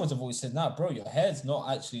my barbers have always said, "Nah, bro, your hair's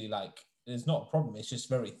not actually like it's not a problem. It's just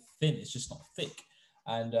very thin. It's just not thick."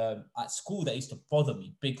 And at school, that used to bother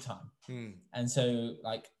me big time. Hmm. And so,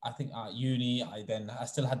 like, I think at uni, I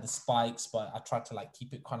still had the spikes, but I tried to like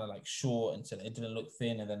keep it kind of like short until it didn't look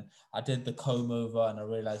thin. And then I did the comb over, and I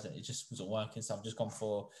realized that it just wasn't working. So I've just gone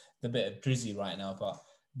for the bit of drizzy right now. But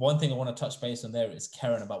one thing I want to touch base on there is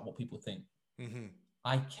caring about what people think. Mm-hmm.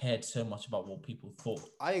 I cared so much about what people thought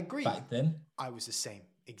I agree. back then, I was the same,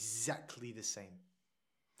 exactly the same.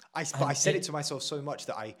 I and said it it to myself so much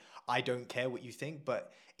that I don't care what you think,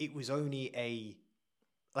 but it was only a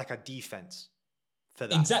defense for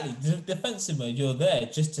that. exactly the defensive mode. You're there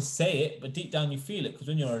just to say it, but deep down you feel it because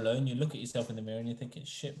when you're alone, you look at yourself in the mirror and you're thinking,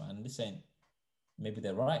 "Shit, man, this ain't." Maybe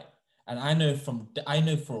they're right. And I know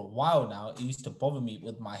for a while now, it used to bother me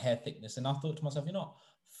with my hair thickness. And I thought to myself,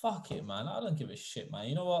 fuck it, man. I don't give a shit, man.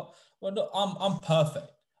 You know what? Well, no, I'm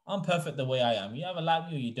perfect. I'm perfect the way I am. You either like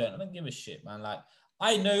me or you don't. I don't give a shit, man. Like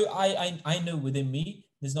I know within me,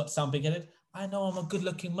 there's not to sound big headed. I know I'm a good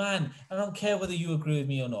looking man. I don't care whether you agree with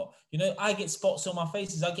me or not. I get spots on my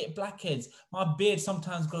faces. I get blackheads. My beard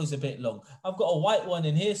sometimes grows a bit long. I've got a white one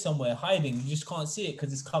in here somewhere hiding. You just can't see it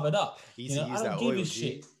because it's covered up. You need to I use don't that give oil, a G.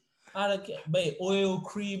 shit. I don't get, mate, oil,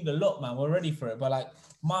 cream, the lot, man. We're ready for it. But like,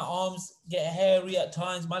 my arms get hairy at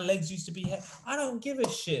times. My legs used to be hair. I don't give a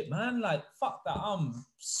shit, man. Like, fuck that. I'm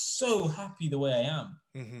so happy the way I am.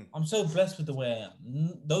 Mm-hmm. I'm so blessed with the way I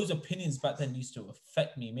am. Those opinions back then used to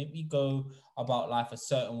affect me, make me go about life a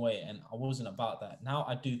certain way, and I wasn't about that. Now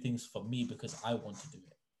I do things for me because I want to do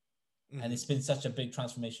it. And Mm-hmm. it's been such a big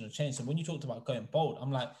transformational change. So when you talked about going bold,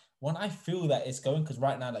 I'm like, when I feel that it's going, because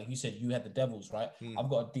right now, like you said, you had the Devils, right? Mm. I've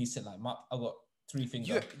got a decent I've got three You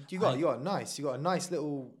finger. you got I you got a nice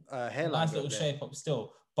little hairline Nice going little there. shape up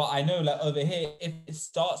still. But I know like over here, if it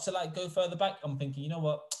starts to like go further back, I'm thinking, you know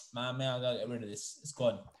what, man, I gotta get rid of this. It's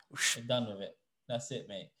gone. I'm done with it. That's it,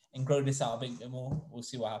 mate. And grow this out a bit more. We'll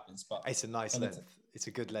see what happens. But It's a nice for the length. It's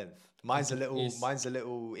a good length. it's Mine's a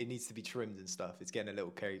little. It needs to be trimmed and stuff. It's getting a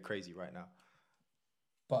little crazy right now.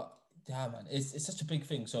 but yeah, man, it's such a big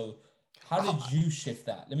thing. So how Uh, did you shift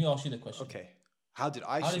that? Let me ask you the question. okay. How did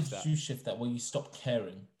I How did shift that? you shift that when you stopped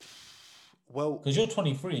caring? Well, Because you're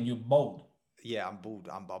 23 and you're bold. yeah, I'm bald.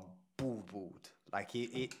 I'm bald. Like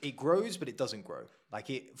it grows, but it doesn't grow. Like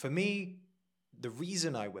it for me, the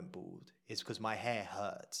reason I went bald is because my hair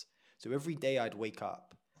hurts. So every day I'd wake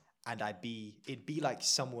up and it'd be like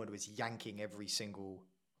someone was yanking every single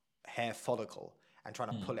hair follicle and trying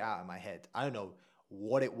to Hmm. pull it out of my head. I don't know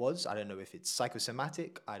what it was. I don't know if it's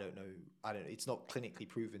psychosomatic. I don't know. It's not clinically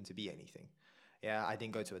proven to be anything. Yeah, I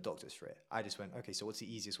didn't go to a doctor's for it. I just went, okay, so what's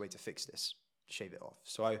the easiest way to fix this? Shave it off.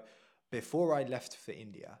 Before I left for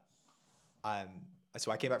India, um,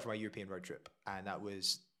 so I came back from my European road trip, and that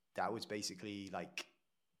was basically like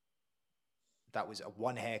that was a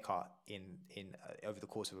one haircut in over the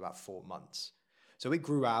course of about 4 months. So it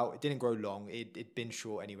grew out. It didn't grow long. It'd been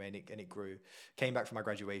short anyway, and it grew. Came back from my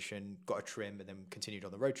graduation, got a trim, and then continued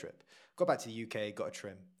on the road trip. Got back to the UK, got a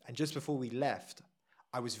trim, and just before we left,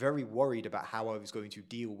 I was very worried about how I was going to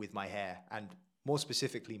deal with my hair, and more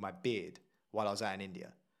specifically my beard, while I was out in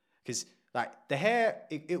India, because like the hair,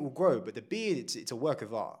 it will grow, but the beard, it's a work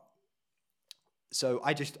of art. So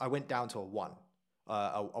I went down to a 1.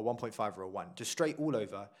 a 1.5 or a 1, just straight all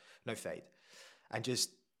over, no fade.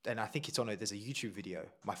 And I think there's a YouTube video.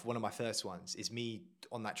 One of my first ones is me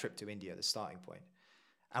on that trip to India, the starting point.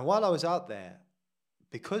 And while I was out there,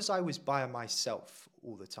 because I was by myself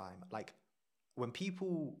all the time, like when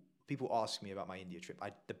people ask me about my India trip,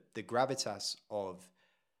 the gravitas of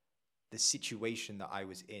the situation that I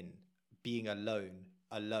was in, being alone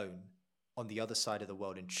on the other side of the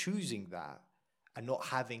world, and choosing that, and not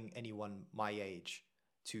having anyone my age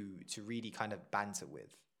to really kind of banter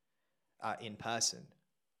with in person,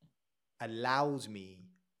 allows me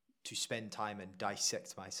to spend time and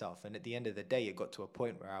dissect myself. And at the end of the day, it got to a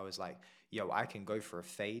point where I was like, yo, I can go for a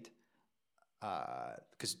fade,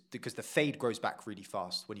 because the fade grows back really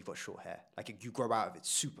fast when you've got short hair. Like you grow out of it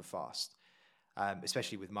super fast,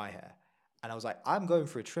 especially with my hair. And I was like, I'm going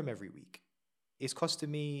for a trim every week. It's costing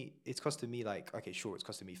me like, okay, sure, it's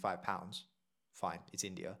costing me £5. Fine, it's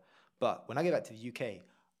India. But when I get back to the UK,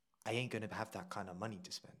 I ain't gonna have that kind of money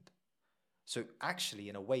to spend. So actually,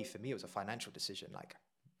 in a way, for me, it was a financial decision. Like,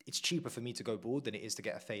 it's cheaper for me to go bald than it is to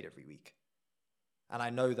get a fade every week. And I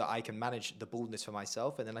know that I can manage the baldness for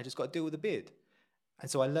myself, and then I just got to deal with the beard. And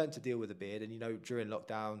so I learned to deal with the beard. And, during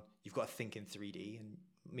lockdown, you've got to think in 3D. And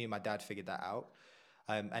me and my dad figured that out.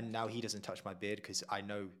 And now he doesn't touch my beard because I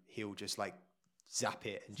know he'll just like zap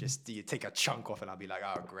it and just take a chunk off, and I'll be like,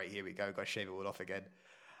 oh, great, here we go. Got to shave it all off again.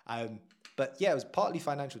 But yeah, it was partly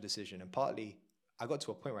financial decision, and partly I got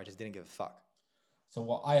to a point where I just didn't give a fuck. So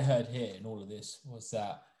what I heard here in all of this was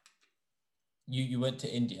that you went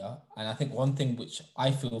to India, and I think one thing which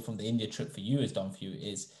I feel from the India trip for you has done for you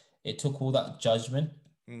is it took all that judgment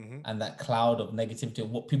and that cloud of negativity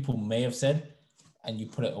of what people may have said, and you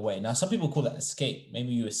put it away. Now, some people call that escape. Maybe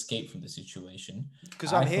you escape from the situation.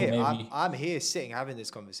 Because I'm here sitting having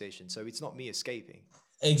this conversation, so it's not me escaping.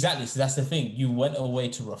 Exactly. So that's the thing. You went away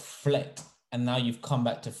to reflect, and now you've come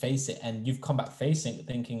back to face it, and you've come back facing it,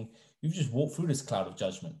 thinking you've just walked through this cloud of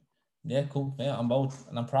judgment. Yeah, cool. Yeah, I'm bold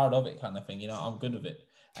and I'm proud of it, kind of thing. I'm good with it.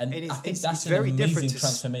 And I think that's an amazing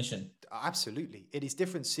transformation. Absolutely. It is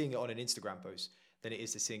different seeing it on an Instagram post than it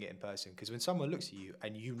is to seeing it in person. Because when someone looks at you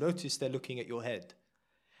and you notice they're looking at your head,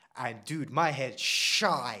 and dude, my head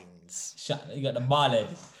shines. You got the ball.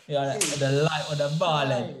 You got the light on the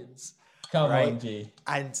ball. Come on, G.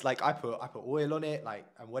 And like I put oil on it, like,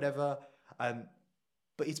 and whatever.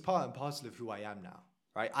 But it's part and parcel of who I am now,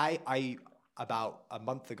 right? I about a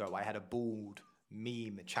month ago, I had a bald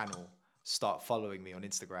meme channel start following me on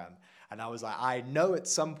Instagram, and I was like, I know at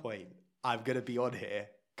some point I'm gonna be on here,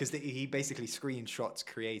 because he basically screenshots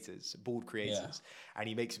bald creators, and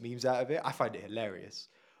he makes memes out of it. I find it hilarious,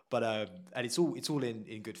 but and it's all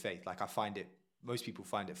in good faith. Like most people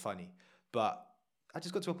find it funny, but I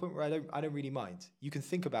just got to a point where I don't really mind. You can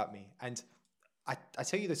think about me, and I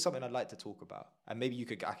tell you, there's something I'd like to talk about, and maybe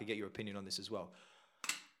I could get your opinion on this as well.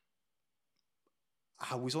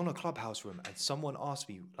 I was on a Clubhouse room, and someone asked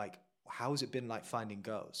me, like, how's it been like finding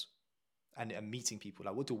girls and meeting people?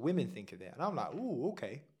 Like, what do women think of it? And I'm like, ooh,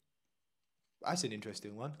 okay. That's an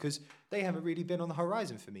interesting one, because they haven't really been on the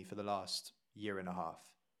horizon for me for the last year and a half.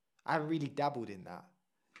 I haven't really dabbled in that.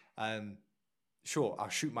 Sure, I'll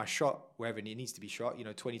shoot my shot wherever it needs to be shot.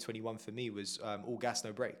 2021 for me was all gas,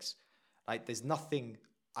 no brakes. Like, there's nothing,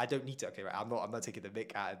 I don't need to, okay, right, I'm not taking the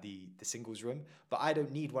mick out of the singles room, but I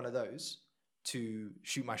don't need one of those to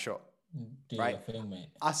shoot my shot. Do right? your thing, mate.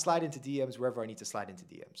 I slide into DMs wherever I need to slide into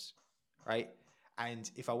DMs, right?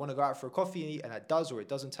 And if I want to go out for a coffee and it does or it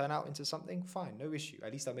doesn't turn out into something, fine, no issue.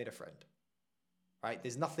 At least I made a friend, right?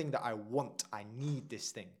 There's nothing that I need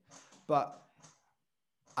this thing. But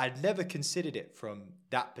I'd never considered it from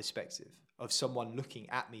that perspective of someone looking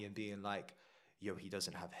at me and being like, yo, he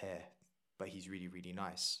doesn't have hair, but he's really, really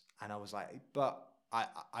nice. And I was like, but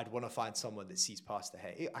I'd want to find someone that sees past the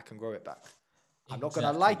hair. I can grow it back. I'm not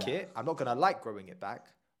going to like it. I'm not going to like growing it back,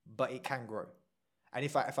 but it can grow. And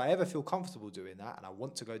if I ever feel comfortable doing that and I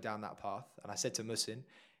want to go down that path, and I said to Musin,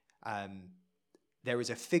 there is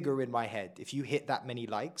a figure in my head. If you hit that many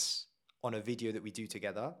likes on a video that we do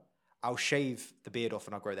together, I'll shave the beard off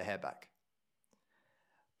and I'll grow the hair back.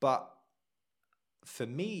 But for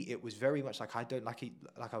me, it was very much like, I don't like it.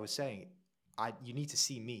 Like I was saying, you need to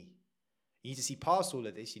see me. You need to see past all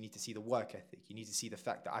of this. You need to see the work ethic. You need to see the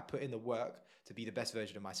fact that I put in the work to be the best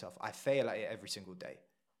version of myself. I fail at it every single day,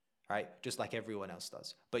 right? Just like everyone else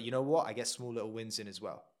does. But you know what? I get small little wins in as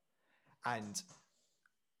well. And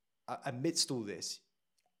amidst all this,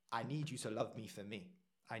 I need you to love me for me.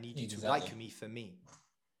 I need you to like me for me.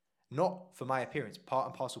 Not for my appearance. Part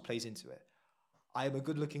and parcel plays into it. I am a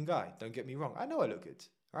good looking guy. Don't get me wrong. I know I look good,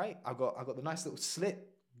 right? I've got the nice little slit,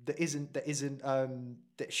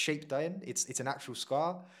 that shaped in. It's an actual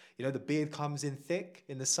scar. You know, the beard comes in thick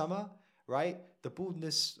in the summer, right? The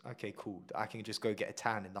baldness, okay, cool. I can just go get a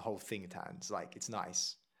tan and the whole thing tans. Like it's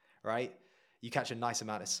nice, right? You catch a nice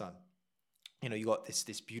amount of sun. You know, you got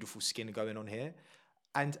this beautiful skin going on here,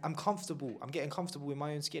 and I'm comfortable. I'm getting comfortable with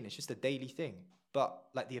my own skin. It's just a daily thing. But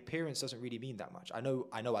like the appearance doesn't really mean that much. I know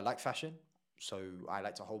I like fashion, so I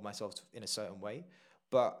like to hold myself in a certain way.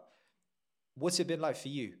 But what's it been like for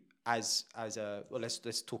you as a well?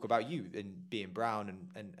 Let's talk about you and being brown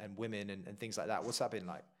and women and things like that. What's that been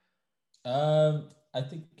like? I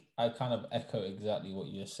think I kind of echo exactly what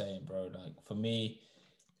you're saying, bro. Like for me,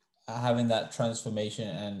 having that transformation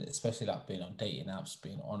and especially like being on dating apps,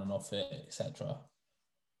 being on and off it, etc.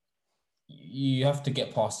 You have to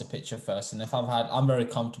get past the picture first. And if I'm very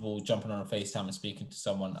comfortable jumping on a FaceTime and speaking to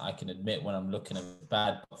someone, I can admit when I'm looking a bit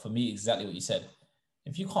bad. But for me, exactly what you said.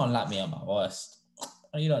 If you can't like me at my worst,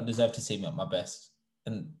 you don't deserve to see me at my best.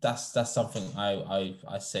 And that's something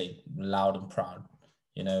I say loud and proud.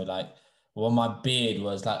 You know, like when my beard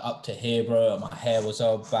was like up to here, bro, and my hair was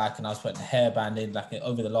all back, and I was putting a hairband in like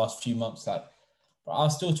over the last few months, like, but I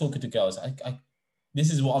was still talking to girls.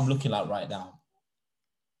 This is what I'm looking like right now.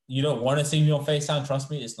 You don't want to see me on FaceTime,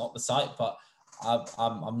 trust me, it's not the site, but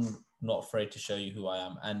I'm not afraid to show you who I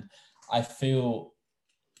am. And I feel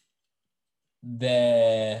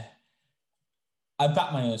there, I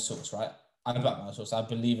back my own source, right? I back my own source. I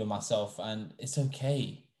believe in myself and it's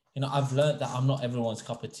okay. You know, I've learned that I'm not everyone's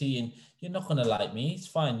cup of tea and you're not going to like me. It's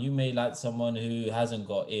fine. You may like someone who hasn't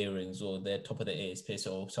got earrings or their top of their ears pierced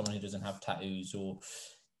or someone who doesn't have tattoos or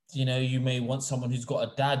you know, you may want someone who's got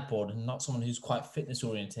a dad bod and not someone who's quite fitness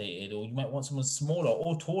orientated, or you might want someone smaller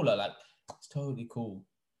or taller. Like, it's totally cool.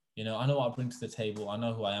 You know, I know what I bring to the table. I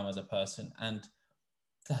know who I am as a person, and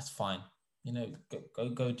that's fine. You know,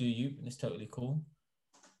 go do you, and it's totally cool.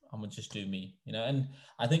 I'm gonna just do me, you know. And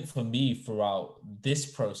I think for me, throughout this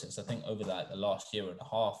process, I think over like the last year and a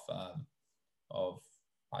half of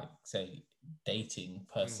like say dating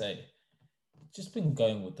per Mm. se, just been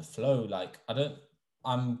going with the flow. Like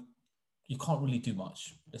I'm you can't really do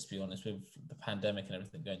much. Let's be honest, with the pandemic and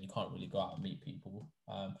everything going, you can't really go out and meet people.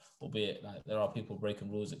 Albeit like there are people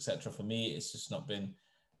breaking rules, etc. For me, it's just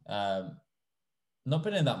um, not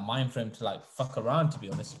been in that mind frame to like fuck around. To be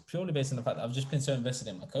honest, purely based on the fact that I've just been so invested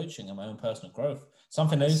in my coaching and my own personal growth.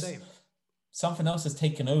 Same. Something else has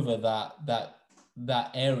taken over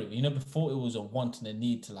that area. You know, before it was a want and a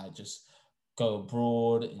need to like just go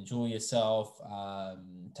abroad, enjoy yourself,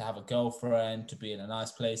 to have a girlfriend, to be in a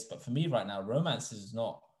nice place. But for me right now, romance is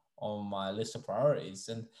not on my list of priorities.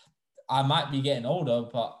 And I might be getting older,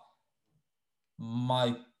 but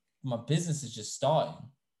my my business is just starting.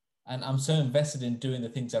 And I'm so invested in doing the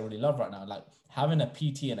things I really love right now, like having a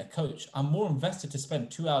PT and a coach. I'm more invested to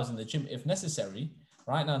spend 2 hours in the gym if necessary,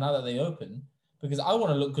 right now that they open, because I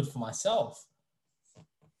want to look good for myself.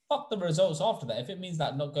 Fuck the results after that. If it means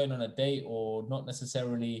that not going on a date or not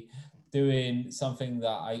necessarily doing something that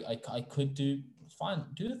I could do, it's fine.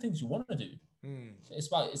 Do the things you want to do. Mm. It's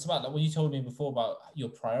about like what you told me before about your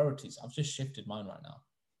priorities. I've just shifted mine right now.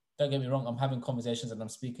 Don't get me wrong. I'm having conversations and I'm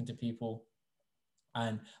speaking to people,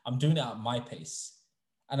 and I'm doing it at my pace.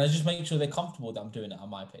 And I just make sure they're comfortable that I'm doing it at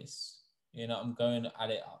my pace. You know, I'm going at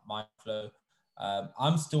it at my flow.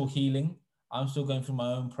 I'm still healing. I'm still going through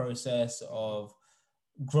my own process of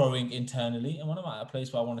growing internally. And when I'm at a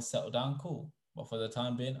place where I want to settle down, cool. But for the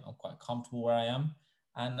time being, I'm quite comfortable where I am.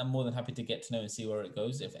 And I'm more than happy to get to know and see where it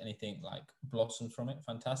goes. If anything like blossoms from it,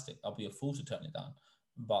 fantastic. I'll be a fool to turn it down.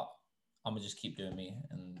 But I'm gonna just keep doing me,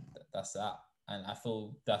 and that's that. And I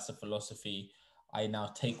feel that's a philosophy I now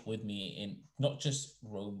take with me in not just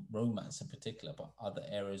romance in particular, but other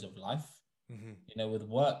areas of life. Mm-hmm. You know, with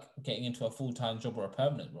work, getting into a full-time job or a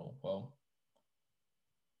permanent role, well,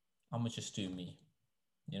 I'm gonna just do me.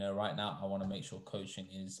 You know, right now I want to make sure coaching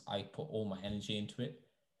is I put all my energy into it.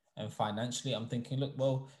 And financially, I'm thinking, look,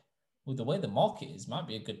 well, with the way the market is, might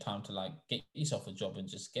be a good time to like get yourself a job and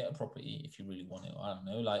just get a property if you really want it. I don't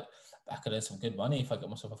know, like I could earn some good money if I get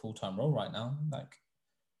myself a full-time role right now. Like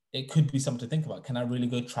it could be something to think about. Can I really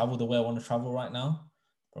go travel the way I want to travel right now?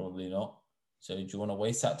 Probably not. So do you want to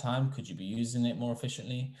waste that time? Could you be using it more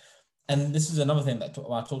efficiently? And this is another thing that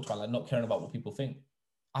I talked about, like not caring about what people think.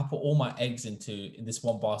 I put all my eggs in this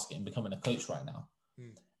one basket and becoming a coach right now.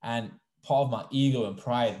 Mm. And part of my ego and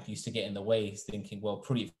pride used to get in the way, thinking, well,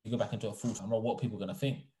 pretty, if you go back into a full-time role, what are people going to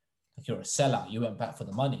think? Like you're a sellout. You went back for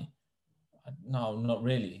the money. No, not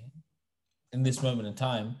really. In this moment in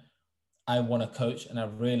time, I want to coach, and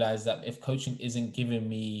I've realized that if coaching isn't giving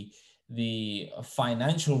me the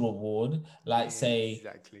financial reward, like say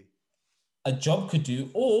Exactly. a job could do,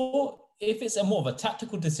 or if it's a more of a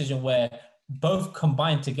tactical decision where both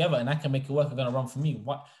combine together and I can make it work, are going to run for me.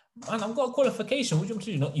 What, man, I've got a qualification. What do you want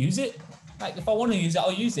me to do? Not use it? Like, if I want to use it,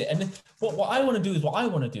 I'll use it. And what I want to do is what I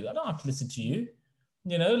want to do. I don't have to listen to you.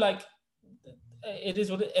 You know, like, it is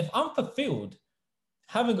what if I'm fulfilled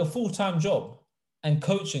having a full-time job and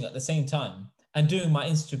coaching at the same time and doing my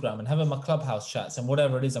Instagram and having my clubhouse chats and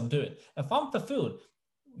whatever it is I'm doing. If I'm fulfilled,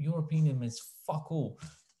 your opinion means fuck all.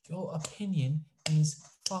 Your opinion means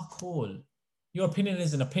fuck all. Your opinion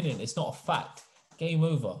is an opinion. It's not a fact. Game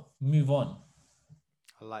over. Move on.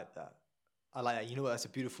 I like that. I like that. You know what? That's a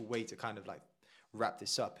beautiful way to kind of like wrap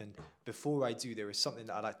this up. And before I do, there is something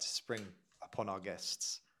that I like to spring upon our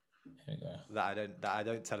guests Here we go. that I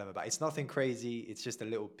don't tell them about. It's nothing crazy. It's just a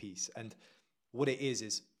little piece. And what it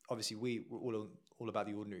is obviously we're all about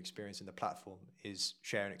the ordinary experience, and the platform is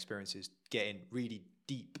sharing experiences, getting really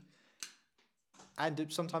deep and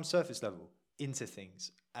sometimes surface level into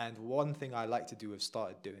things. And one thing I like to do, have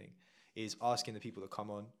started doing, is asking the people that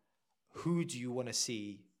come on, who do you want to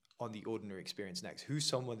see on the ordinary experience next? Who's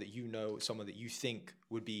someone that you know, someone that you think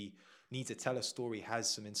would be need to tell a story, has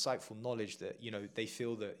some insightful knowledge that, you know, they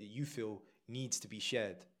feel that you feel needs to be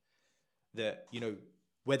shared, that, you know,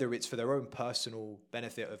 whether it's for their own personal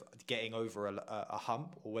benefit of getting over a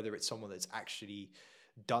hump, or whether it's someone that's actually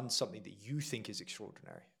done something that you think is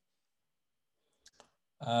extraordinary.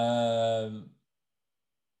 I'm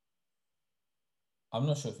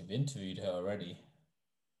not sure if you've interviewed her already.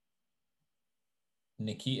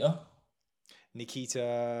 Nikita,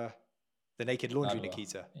 the Naked Laundry Ladwa.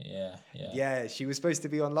 Nikita. Yeah. Yeah, she was supposed to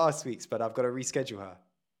be on last week's, but I've got to reschedule her.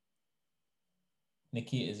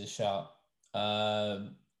 Nikita is a shout.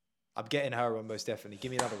 I'm getting her on most definitely.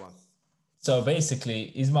 Give me another one. So basically,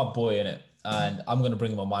 he's my boy in it, and I'm going to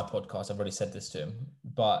bring him on my podcast. I've already said this to him,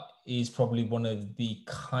 but he's probably one of the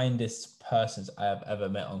kindest persons I have ever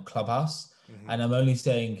met on Clubhouse. And I'm only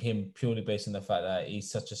saying him purely based on the fact that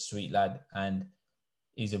he's such a sweet lad and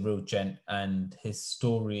he's a real gent, and his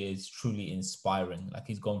story is truly inspiring. Like,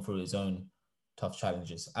 he's gone through his own tough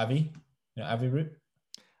challenges. Avi, you know Avi Root?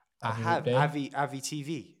 I have Avi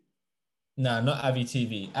TV. No, not Avi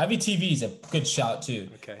TV. Avi TV is a good shout too.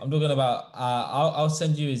 Okay. I'm talking about. I'll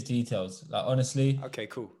send you his details. Like, honestly. Okay,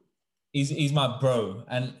 cool. He's my bro,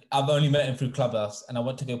 and I've only met him through Clubhouse. And I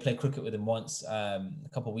went to go play cricket with him once, a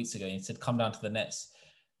couple of weeks ago. He said, "Come down to the nets,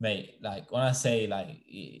 mate." Like, when I say like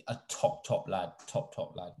a top lad, top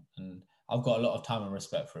lad, and I've got a lot of time and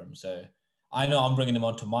respect for him. So I know I'm bringing him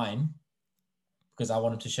onto mine because I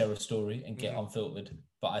want him to share a story and get unfiltered.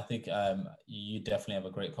 But I think you definitely have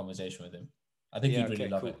a great conversation with him. I think you'd really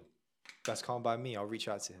love it. That's calm by me. I'll reach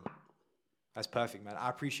out to him. That's perfect, man. I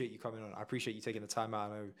appreciate you coming on. I appreciate you taking the time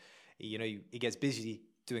out. I know, you know, it gets busy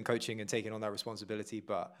doing coaching and taking on that responsibility,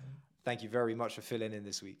 but thank you very much for filling in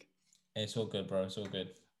this week. It's all good, bro. It's all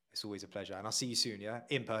good. It's always a pleasure. And I'll see you soon, yeah?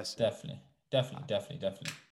 In person. Definitely.